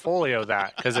your portfolio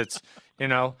that, because it's,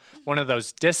 one of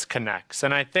those disconnects.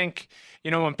 And I think,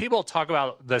 when people talk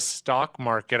about the stock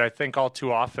market, I think all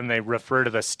too often they refer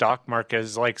to the stock market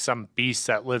as like some beast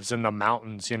that lives in the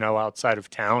mountains, outside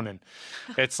of town. And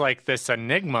it's like this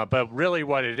enigma. But really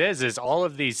what it is all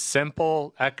of these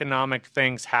simple economic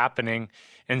things happening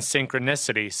in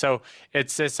synchronicity. So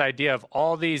it's this idea of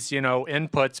all these,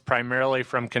 inputs primarily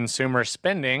from consumer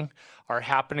spending are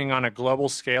happening on a global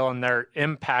scale, and they're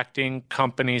impacting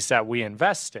companies that we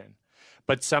invest in.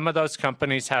 But some of those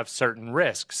companies have certain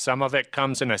risks. Some of it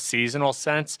comes in a seasonal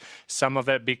sense. Some of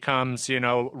it becomes,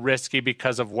 risky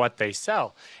because of what they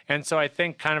sell. And so I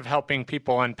think kind of helping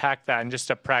people unpack that in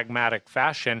just a pragmatic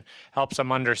fashion helps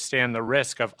them understand the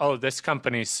risk of, oh, this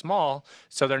company's small,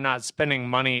 so they're not spending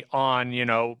money on,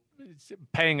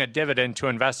 paying a dividend to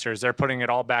investors. They're putting it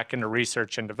all back into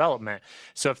research and development.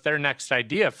 So if their next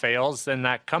idea fails, then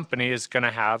that company is going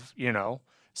to have,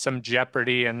 some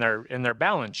jeopardy in their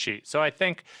balance sheet. So I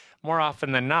think more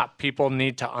often than not, people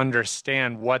need to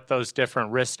understand what those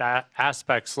different risk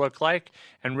aspects look like,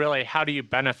 and really how do you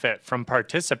benefit from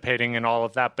participating in all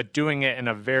of that, but doing it in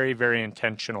a very, very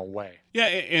intentional way.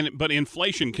 Yeah, but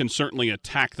inflation can certainly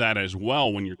attack that as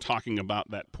well when you're talking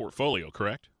about that portfolio,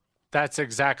 correct? That's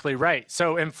exactly right.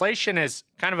 So inflation is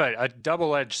kind of a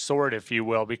double-edged sword, if you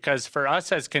will, because for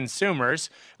us as consumers,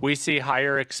 we see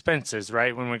higher expenses,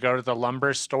 right? When we go to the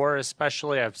lumber store,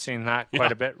 especially, I've seen that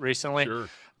quite a bit recently. Sure.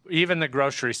 Even the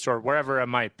grocery store, wherever it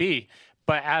might be.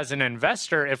 But as an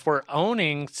investor, if we're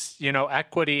owning,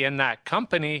 equity in that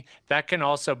company, that can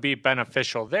also be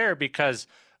beneficial there, because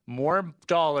more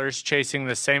dollars chasing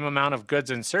the same amount of goods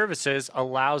and services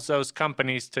allows those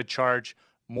companies to charge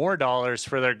more dollars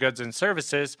for their goods and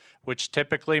services, which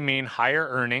typically mean higher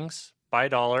earnings by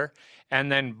dollar and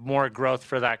then more growth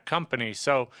for that company.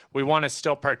 So we want to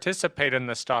still participate in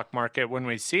the stock market when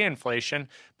we see inflation,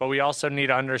 but we also need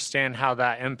to understand how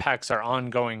that impacts our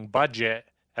ongoing budget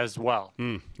as well.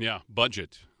 Yeah,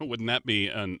 budget. Wouldn't that be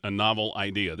a novel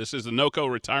idea? This is the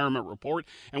NOCO Retirement Report,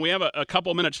 and we have a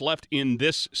couple minutes left in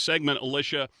this segment,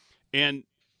 Alicia, and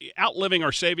outliving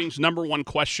our savings, number one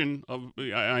question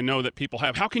I know that people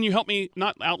have. How can you help me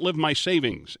not outlive my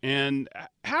savings? And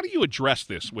how do you address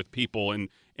this with people and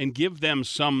give them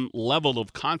some level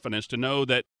of confidence to know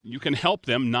that you can help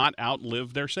them not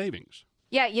outlive their savings?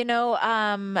 Yeah,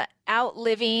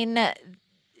 outliving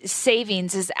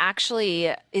savings is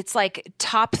actually, it's like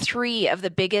top 3 of the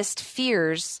biggest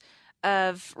fears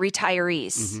of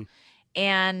retirees. Mm-hmm.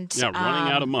 And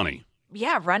running out of money.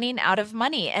 Yeah, running out of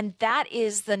money. And that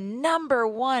is the number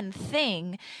one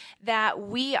thing that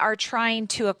we are trying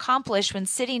to accomplish when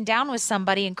sitting down with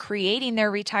somebody and creating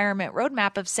their retirement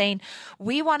roadmap, of saying,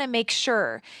 we want to make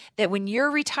sure that when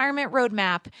your retirement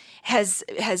roadmap has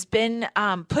been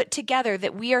put together,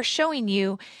 that we are showing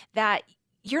you that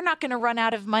you're not going to run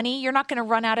out of money. You're not going to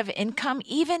run out of income,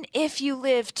 even if you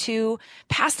live to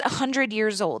past 100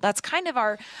 years old. That's kind of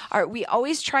our we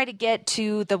always try to get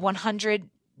to the 100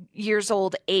 years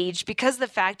old age, because the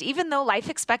fact, even though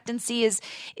life expectancy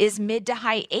is mid to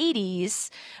high 80s,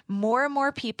 more and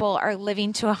more people are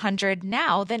living to 100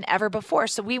 now than ever before.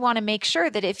 So we want to make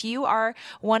sure that if you are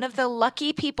one of the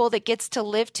lucky people that gets to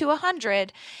live to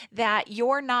 100, that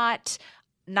you're not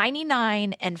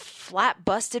 99 and flat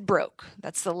busted broke.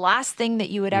 That's the last thing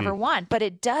that you would ever want. But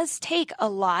it does take a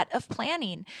lot of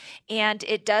planning, and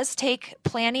it does take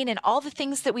planning and all the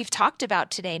things that we've talked about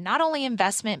today, not only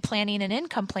investment planning and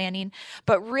income planning,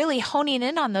 but really honing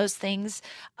in on those things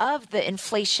of the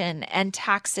inflation and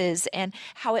taxes and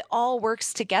how it all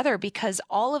works together, because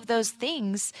all of those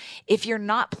things, if you're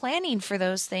not planning for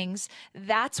those things,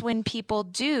 that's when people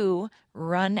do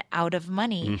run out of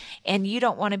money. And you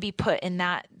don't want to be put in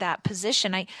that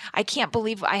position. I can't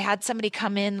believe I had somebody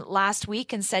come in last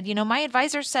week and said, my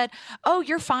advisor said, "Oh,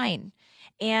 you're fine."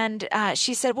 And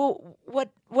she said, "Well,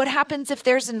 what happens if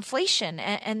there's inflation?"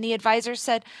 And the advisor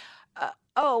said,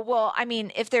 oh, well, I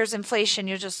mean, if there's inflation,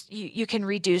 you can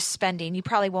reduce spending. You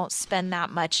probably won't spend that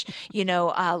much,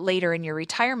 later in your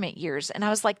retirement years. And I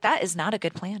was like, that is not a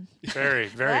good plan. Very,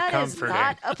 very comforting.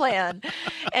 That is not a plan.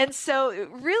 And so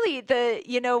really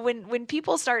when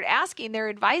people start asking their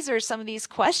advisors some of these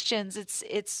questions,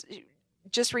 it's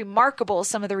just remarkable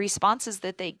some of the responses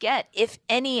that they get, if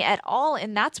any at all.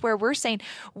 And that's where we're saying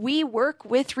we work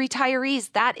with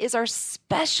retirees. That is our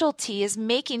specialty, is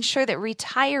making sure that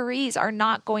retirees are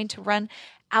not going to run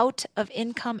out of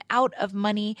income, out of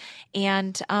money,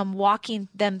 and walking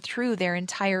them through their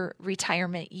entire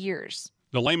retirement years.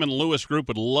 The Lehman Lewis Group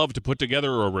would love to put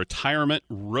together a retirement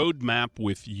roadmap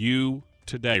with you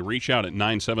today. Reach out at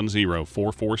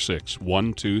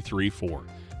 970-446-1234.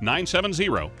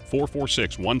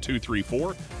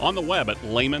 970-446-1234, on the web at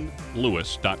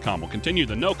lehmanlewis.com. We'll continue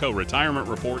the NOCO Retirement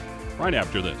Report right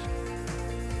after this.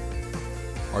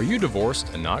 Are you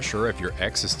divorced and not sure if your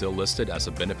ex is still listed as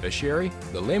a beneficiary?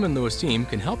 The Lehman Lewis team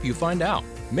can help you find out.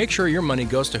 Make sure your money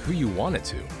goes to who you want it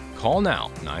to. Call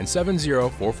now,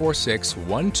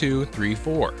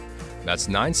 970-446-1234. That's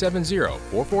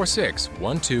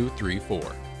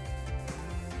 970-446-1234.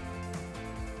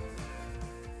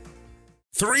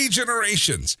 3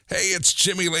 generations. Hey, it's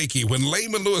Jimmy Lakey. When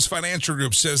Lehman Lewis Financial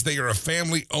Group says they are a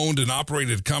family-owned and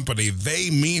operated company, they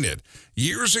mean it.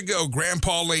 Years ago,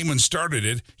 Grandpa Lehman started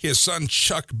it. His son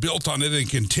Chuck built on it and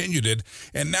continued it.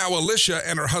 And now Alicia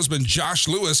and her husband Josh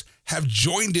Lewis have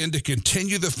joined in to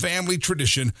continue the family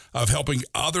tradition of helping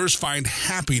others find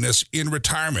happiness in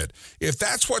retirement. If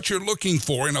that's what you're looking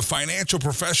for in a financial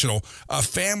professional, a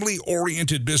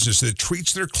family-oriented business that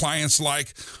treats their clients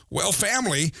like, well,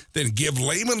 family, then give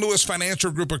Lehman Lewis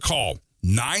Financial Group a call.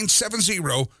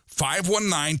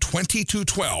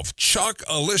 970-519-2212. Chuck,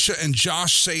 Alicia, and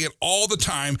Josh say it all the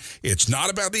time. It's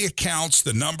not about the accounts,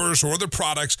 the numbers, or the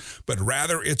products, but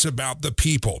rather it's about the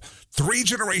people. 3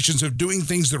 generations of doing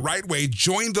things the right way.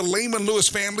 Join the Lehman Lewis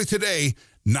family today.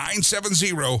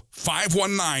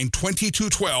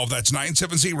 970-519-2212. That's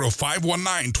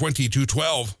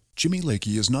 970-519-2212. Jimmy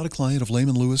Lakey is not a client of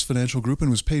Lehman Lewis Financial Group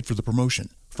and was paid for the promotion.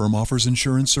 Firm offers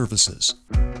insurance services.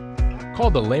 Call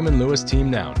the Lehman Lewis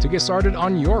team now to get started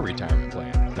on your retirement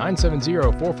plan.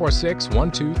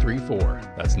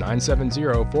 970-446-1234. That's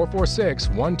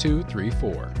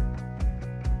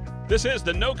 970-446-1234. This is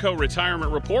the NOCO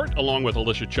Retirement Report, along with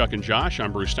Alicia, Chuck, and Josh.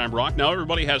 I'm Bruce Steinbrock. Now,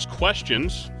 everybody has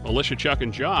questions. Alicia, Chuck,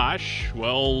 and Josh,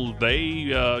 well, they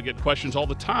get questions all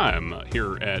the time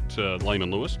here at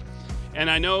Lehman Lewis. And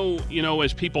I know,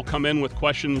 as people come in with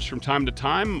questions from time to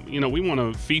time, we want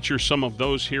to feature some of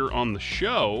those here on the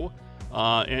show.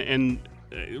 I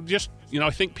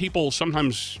think people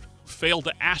sometimes fail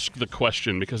to ask the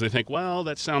question because they think, well,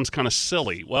 that sounds kind of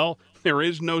silly. Well, there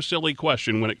is no silly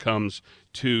question when it comes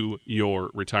to your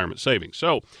retirement savings.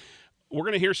 So we're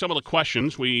going to hear some of the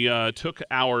questions. We took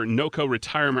our NOCO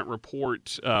Retirement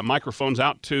Report microphones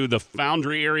out to the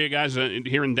Foundry area, guys,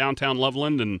 here in downtown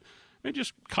Loveland, and they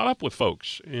just caught up with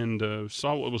folks and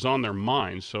saw what was on their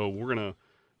minds. So we're gonna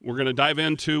dive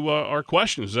into our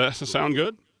questions. Does that sound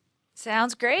good?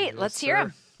 Sounds great. Yes, Let's hear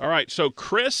them. All right, so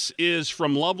Chris is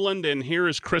from Loveland, and here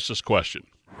is Chris's question.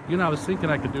 I was thinking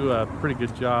I could do a pretty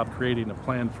good job creating a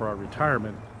plan for our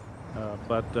retirement,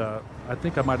 but I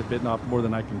think I might have bitten off more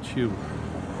than I can chew.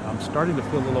 I'm starting to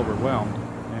feel a little overwhelmed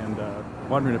and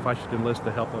wondering if I should enlist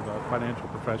the help of a financial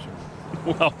professional.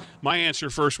 Well, my answer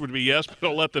first would be yes, but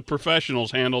I'll let the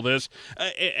professionals handle this.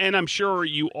 And I'm sure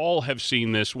you all have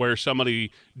seen this where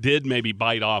somebody did maybe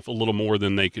bite off a little more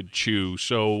than they could chew.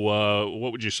 So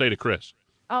what would you say to Chris?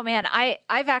 Oh, man,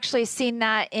 I've actually seen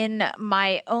that in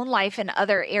my own life in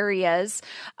other areas.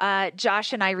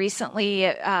 Josh and I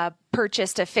recently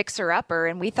purchased a fixer-upper,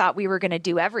 and we thought we were going to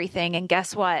do everything. And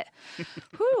guess what?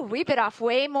 We bit off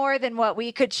way more than what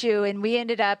we could chew. And we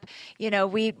ended up,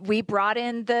 we brought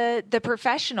in the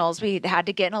professionals. We had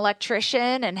to get an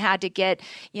electrician and had to get,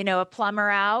 a plumber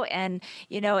out. And,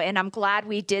 and I'm glad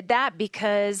we did that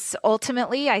because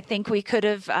ultimately I think we could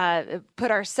have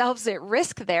put ourselves at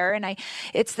risk there. And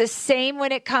it's the same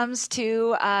when it comes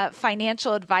to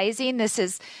financial advising. This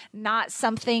is not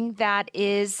something that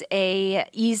is a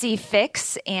easy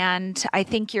fix, and I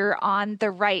think you're on the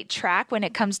right track when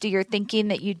it comes to your thinking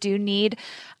that you do need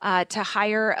to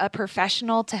hire a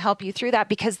professional to help you through that,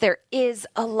 because there is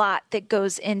a lot that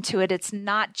goes into it. It's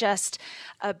not just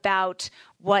about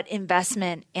what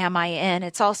investment am I in?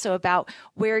 It's also about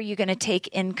where are you going to take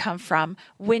income from?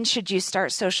 When should you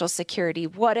start Social Security?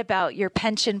 What about your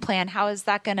pension plan? How is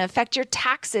that going to affect your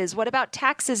taxes? What about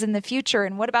taxes in the future?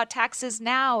 And what about taxes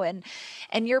now? And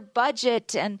your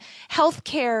budget and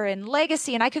healthcare and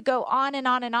legacy? And I could go on and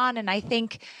on and on. And I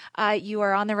think you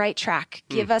are on the right track.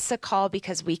 Give us a call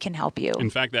because we can help you. In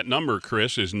fact, that number,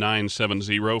 Chris, is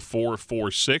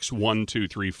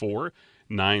 970-446-1234.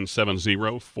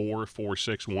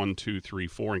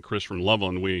 970-446-1234. And Chris from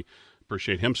Loveland, we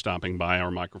appreciate him stopping by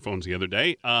our microphones the other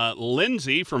day.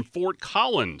 Lindsay from Fort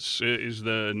Collins is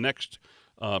the next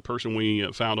person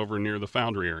we found over near the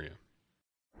Foundry area.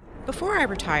 Before I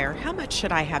retire, how much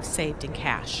should I have saved in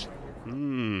cash?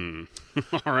 All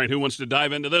right, who wants to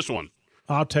dive into this one?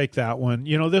 I'll take that one.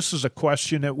 This is a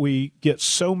question that we get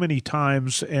so many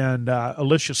times, and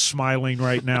Alicia's smiling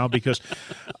right now because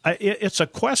it's a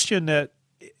question that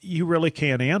you really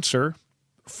can't answer.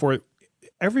 For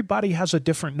everybody has a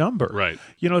different number. Right.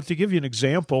 To give you an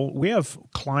example, we have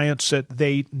clients that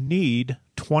they need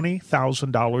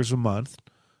 $20,000 a month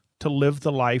to live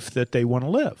the life that they want to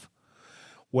live.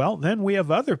 Well, then we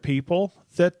have other people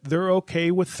that they're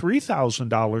okay with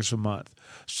 $3,000 a month.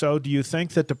 So do you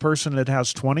think that the person that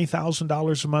has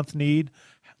 $20,000 a month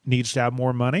needs to have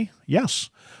more money?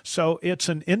 Yes. So it's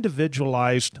an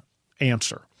individualized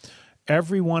answer.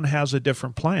 Everyone has a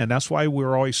different plan. That's why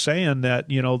we're always saying that,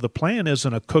 the plan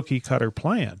isn't a cookie cutter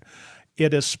plan.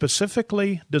 It is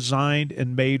specifically designed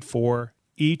and made for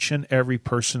each and every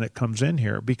person that comes in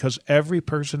here, because every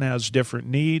person has different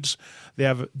needs. They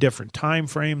have different time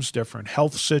frames, different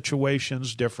health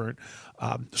situations, different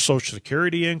Social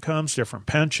Security incomes, different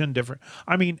pension,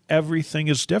 everything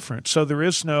is different. So there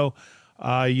is no,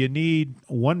 you need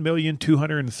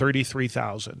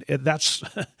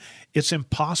 $1,233,000. It's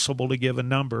impossible to give a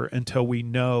number until we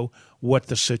know what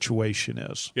the situation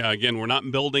is. Yeah, again, we're not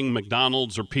building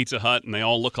McDonald's or Pizza Hut and they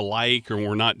all look alike, or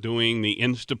we're not doing the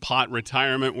Instapot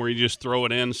retirement where you just throw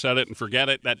it in, set it, and forget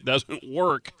it. That doesn't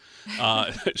work.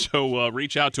 So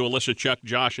reach out to Alicia, Chuck,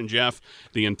 Josh, and Jeff,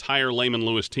 the entire Lehman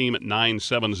Lewis team at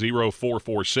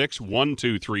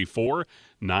 970-446-1234.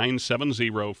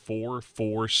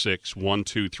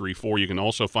 970-446-1234. You can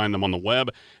also find them on the web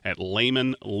at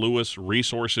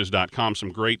LehmanLewisResources.com.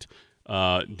 Some great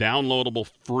downloadable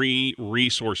free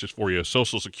resources for you. A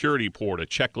Social Security report, a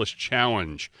checklist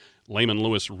challenge.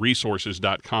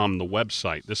 LehmanLewisResources.com, the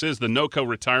website. This is the NOCO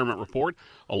Retirement Report,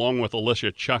 along with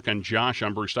Alicia, Chuck, and Josh.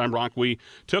 I'm Bruce Steinbrock. We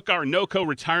took our NOCO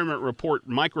Retirement Report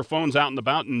microphones out and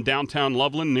about in downtown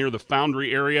Loveland near the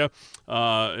Foundry area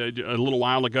a little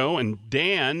while ago, and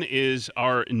Dan is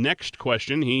our next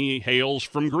question. He hails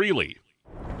from Greeley.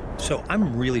 So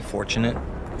I'm really fortunate.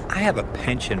 I have a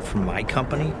pension from my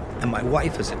company, and my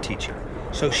wife is a teacher,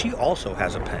 so she also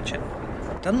has a pension.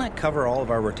 Doesn't that cover all of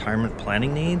our retirement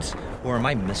planning needs, or am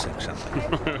I missing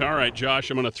something? All right, Josh,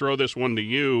 I'm going to throw this one to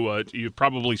you. You've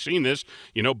probably seen this,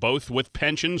 both with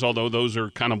pensions, although those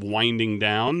are kind of winding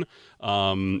down.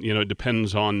 It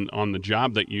depends on the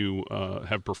job that you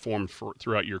have performed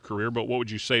throughout your career. But what would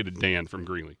you say to Dan from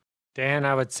Greeley? Dan,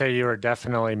 I would say you are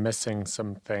definitely missing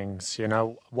some things.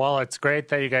 While it's great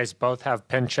that you guys both have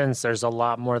pensions, there's a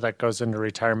lot more that goes into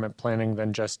retirement planning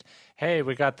than just, hey,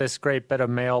 we got this great bit of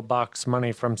mailbox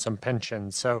money from some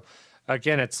pensions. So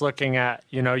again, it's looking at,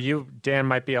 you, Dan,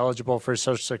 might be eligible for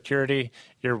Social Security.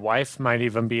 Your wife might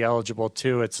even be eligible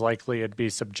too. It's likely it'd be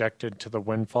subjected to the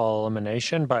windfall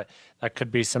elimination, but that could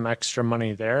be some extra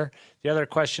money there. The other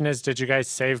question is, did you guys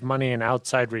save money in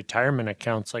outside retirement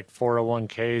accounts like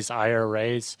 401ks,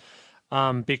 IRAs?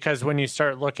 Because when you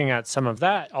start looking at some of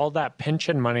that, all that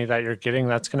pension money that you're getting,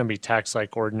 that's going to be taxed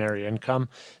like ordinary income.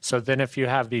 So then if you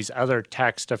have these other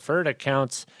tax-deferred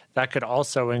accounts, that could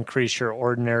also increase your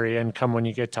ordinary income when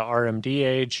you get to RMD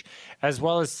age, as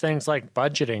well as things like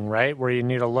budgeting, right? Where you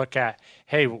need to look at,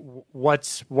 hey,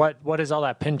 what is all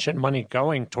that pension money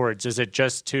going towards? Is it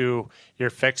just to your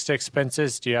fixed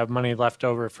expenses? Do you have money left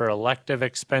over for elective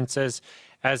expenses?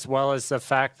 As well as the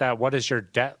fact that what does your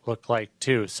debt look like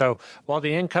too? So while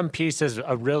the income piece is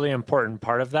a really important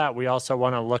part of that, we also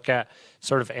want to look at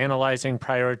sort of analyzing,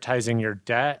 prioritizing your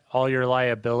debt, all your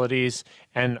liabilities,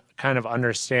 and kind of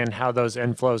understand how those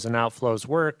inflows and outflows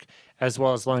work, as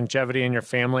well as longevity in your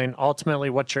family. And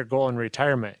ultimately, what's your goal in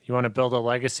retirement? You want to build a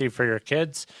legacy for your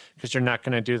kids, because you're not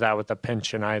going to do that with a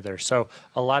pension either. So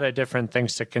a lot of different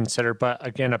things to consider. But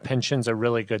again, a pension's a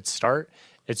really good start.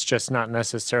 It's just not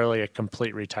necessarily a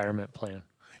complete retirement plan.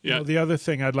 Yeah. The other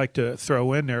thing I'd like to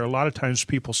throw in there, a lot of times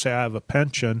people say I have a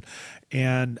pension,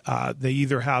 and they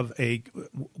either have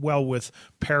well with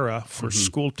para for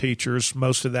school teachers.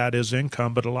 Most of that is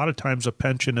income, but a lot of times a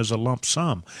pension is a lump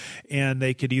sum, and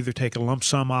they could either take a lump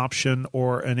sum option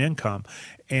or an income.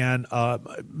 And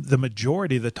the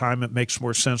majority of the time, it makes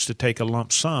more sense to take a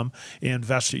lump sum and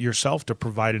invest it yourself to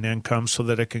provide an income so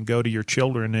that it can go to your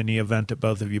children in the event that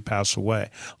both of you pass away.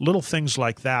 Little things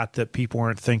like that people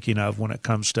aren't thinking of when it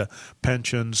comes to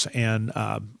pensions and,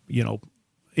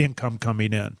 income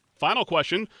coming in. Final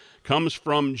question comes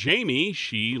from Jamie.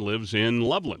 She lives in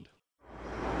Loveland.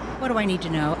 What do I need to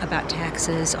know about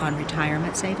taxes on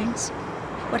retirement savings?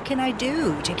 What can I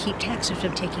do to keep taxes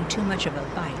from taking too much of a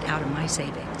bite out of my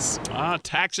savings?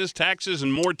 Taxes,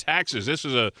 and more taxes. This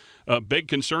is a big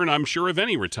concern, I'm sure, of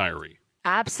any retiree.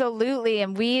 Absolutely.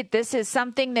 And this is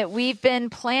something that we've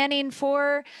been planning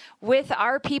for with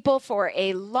our people for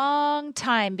a long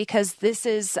time, because this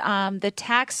is the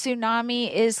tax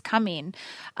tsunami is coming.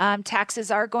 Taxes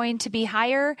are going to be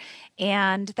higher,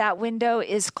 and that window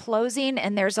is closing,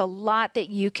 and there's a lot that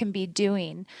you can be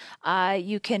doing.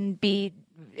 You can be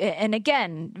And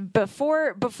again,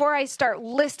 before I start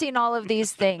listing all of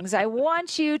these things, I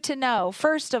want you to know,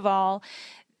 first of all,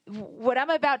 what I'm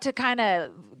about to kind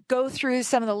of go through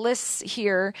some of the lists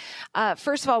here.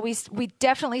 First of all, we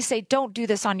definitely say don't do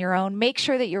this on your own. Make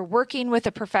sure that you're working with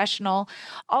a professional.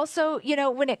 Also,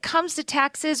 when it comes to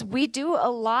taxes, we do a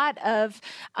lot of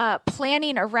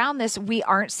planning around this. We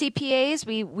aren't CPAs.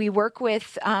 We work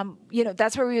with,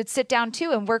 that's where we would sit down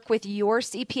too and work with your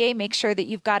CPA. Make sure that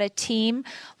you've got a team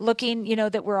looking,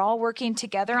 that we're all working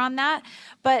together on that.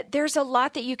 But there's a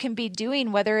lot that you can be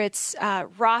doing, whether it's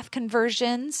Roth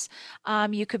conversions.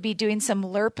 You could be doing some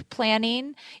LERP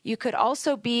planning. You could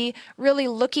also be really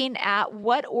looking at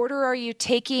what order are you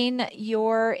taking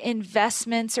your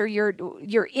investments or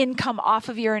your income off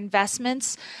of your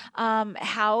investments.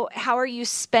 How are you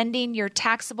spending your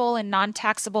taxable and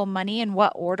non-taxable money, in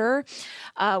what order?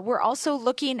 We're also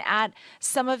looking at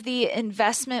some of the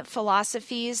investment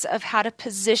philosophies of how to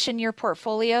position your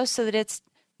portfolio so that it's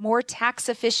more tax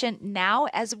efficient now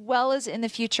as well as in the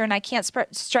future. And I can't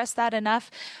stress that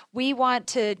enough. We want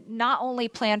to not only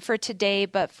plan for today,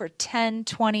 but for 10,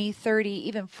 20, 30,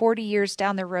 even 40 years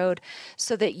down the road,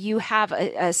 so that you have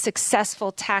a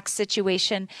successful tax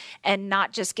situation and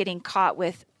not just getting caught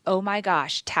with, oh my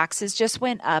gosh, taxes just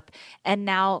went up and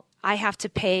now I have to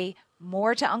pay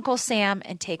more to Uncle Sam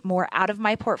and take more out of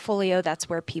my portfolio. That's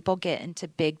where people get into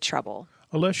big trouble.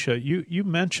 Alicia, you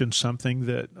mentioned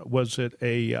something was it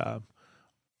a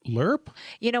LERP?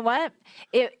 You know what?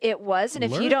 It was. And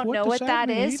if LERP? you don't know What what does that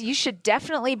that is, mean? you should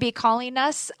definitely be calling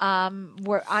us. I'm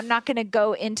not going to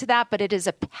go into that, but it is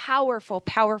a powerful,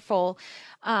 powerful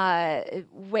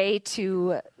way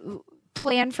to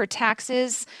plan for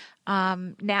taxes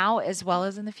now as well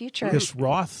as in the future. It's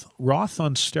Roth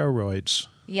on steroids.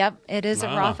 Yep, it is a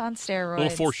Roth on steroids. A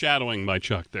little foreshadowing by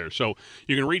Chuck there. So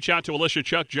you can reach out to Alicia,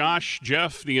 Chuck, Josh,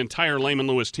 Jeff, the entire Lehman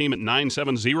Lewis team at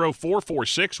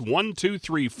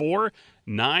 970-446-1234,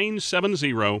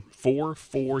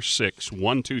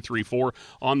 970-446-1234,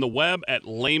 on the web at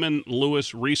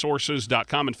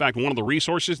LehmanLewisResources.com. In fact, one of the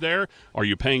resources there, are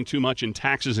you paying too much in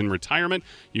taxes in retirement?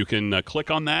 You can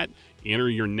click on that, enter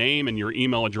your name and your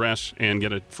email address, and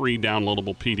get a free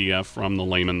downloadable PDF from the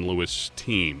Lehman Lewis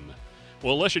team.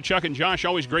 Well, Alicia, Chuck, and Josh,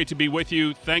 always great to be with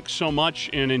you. Thanks so much,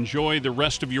 and enjoy the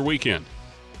rest of your weekend.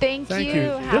 Thank you.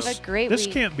 Have a great week. This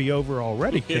can't be over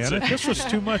already, can it? This was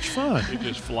too much fun. It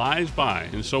just flies by.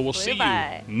 And so we'll see you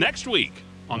next week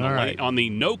on the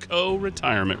NOCO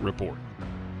Retirement Report.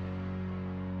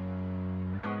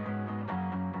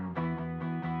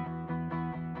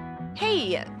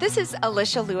 Hey, this is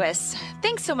Alicia Lewis.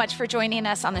 Thanks so much for joining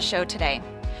us on the show today.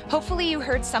 Hopefully you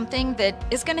heard something that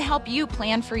is going to help you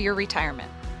plan for your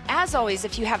retirement. As always,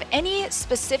 if you have any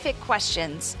specific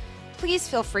questions, please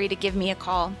feel free to give me a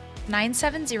call,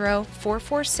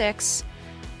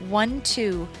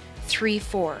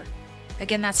 970-446-1234.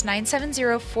 Again, that's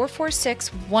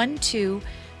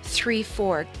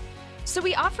 970-446-1234. So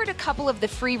we offered a couple of the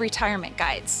free retirement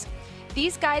guides.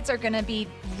 These guides are going to be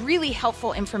really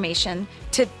helpful information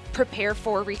to prepare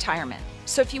for retirement.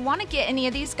 So if you want to get any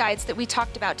of these guides that we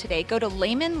talked about today, go to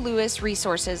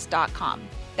LehmanLewisResources.com.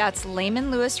 That's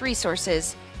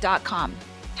LehmanLewisResources.com.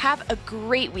 Have a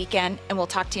great weekend, and we'll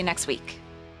talk to you next week.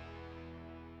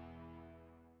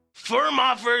 Firm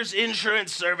offers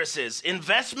insurance services,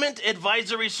 investment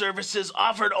advisory services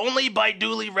offered only by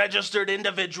duly registered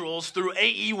individuals through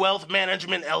AE Wealth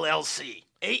Management, LLC.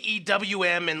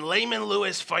 AEWM and Lehman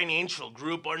Lewis Financial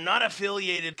Group are not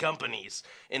affiliated companies.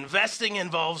 Investing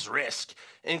involves risk,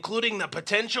 including the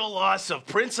potential loss of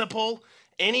principal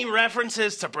Any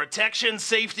references to protection,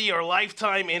 safety, or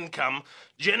lifetime income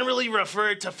generally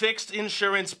refer to fixed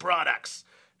insurance products,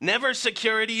 never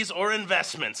securities or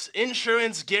investments.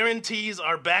 Insurance guarantees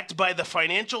are backed by the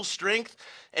financial strength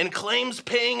and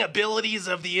claims-paying abilities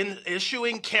of the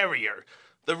issuing carrier.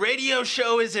 The radio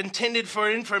show is intended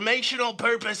for informational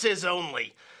purposes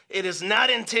only. It is not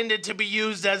intended to be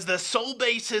used as the sole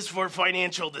basis for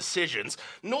financial decisions,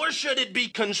 nor should it be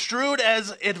construed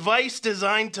as advice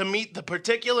designed to meet the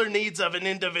particular needs of an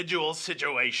individual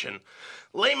situation.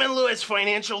 Lehman Lewis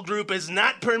Financial Group is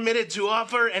not permitted to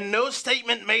offer, and no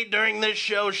statement made during this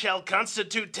show shall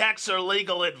constitute tax or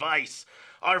legal advice.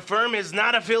 Our firm is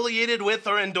not affiliated with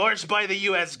or endorsed by the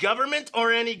U.S. government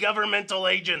or any governmental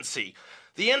agency.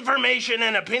 The information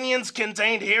and opinions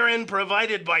contained herein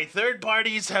provided by third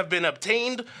parties have been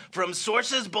obtained from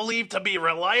sources believed to be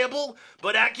reliable,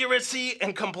 but accuracy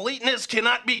and completeness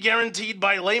cannot be guaranteed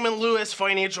by Lehman Lewis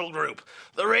Financial Group.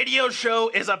 The radio show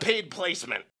is a paid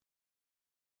placement.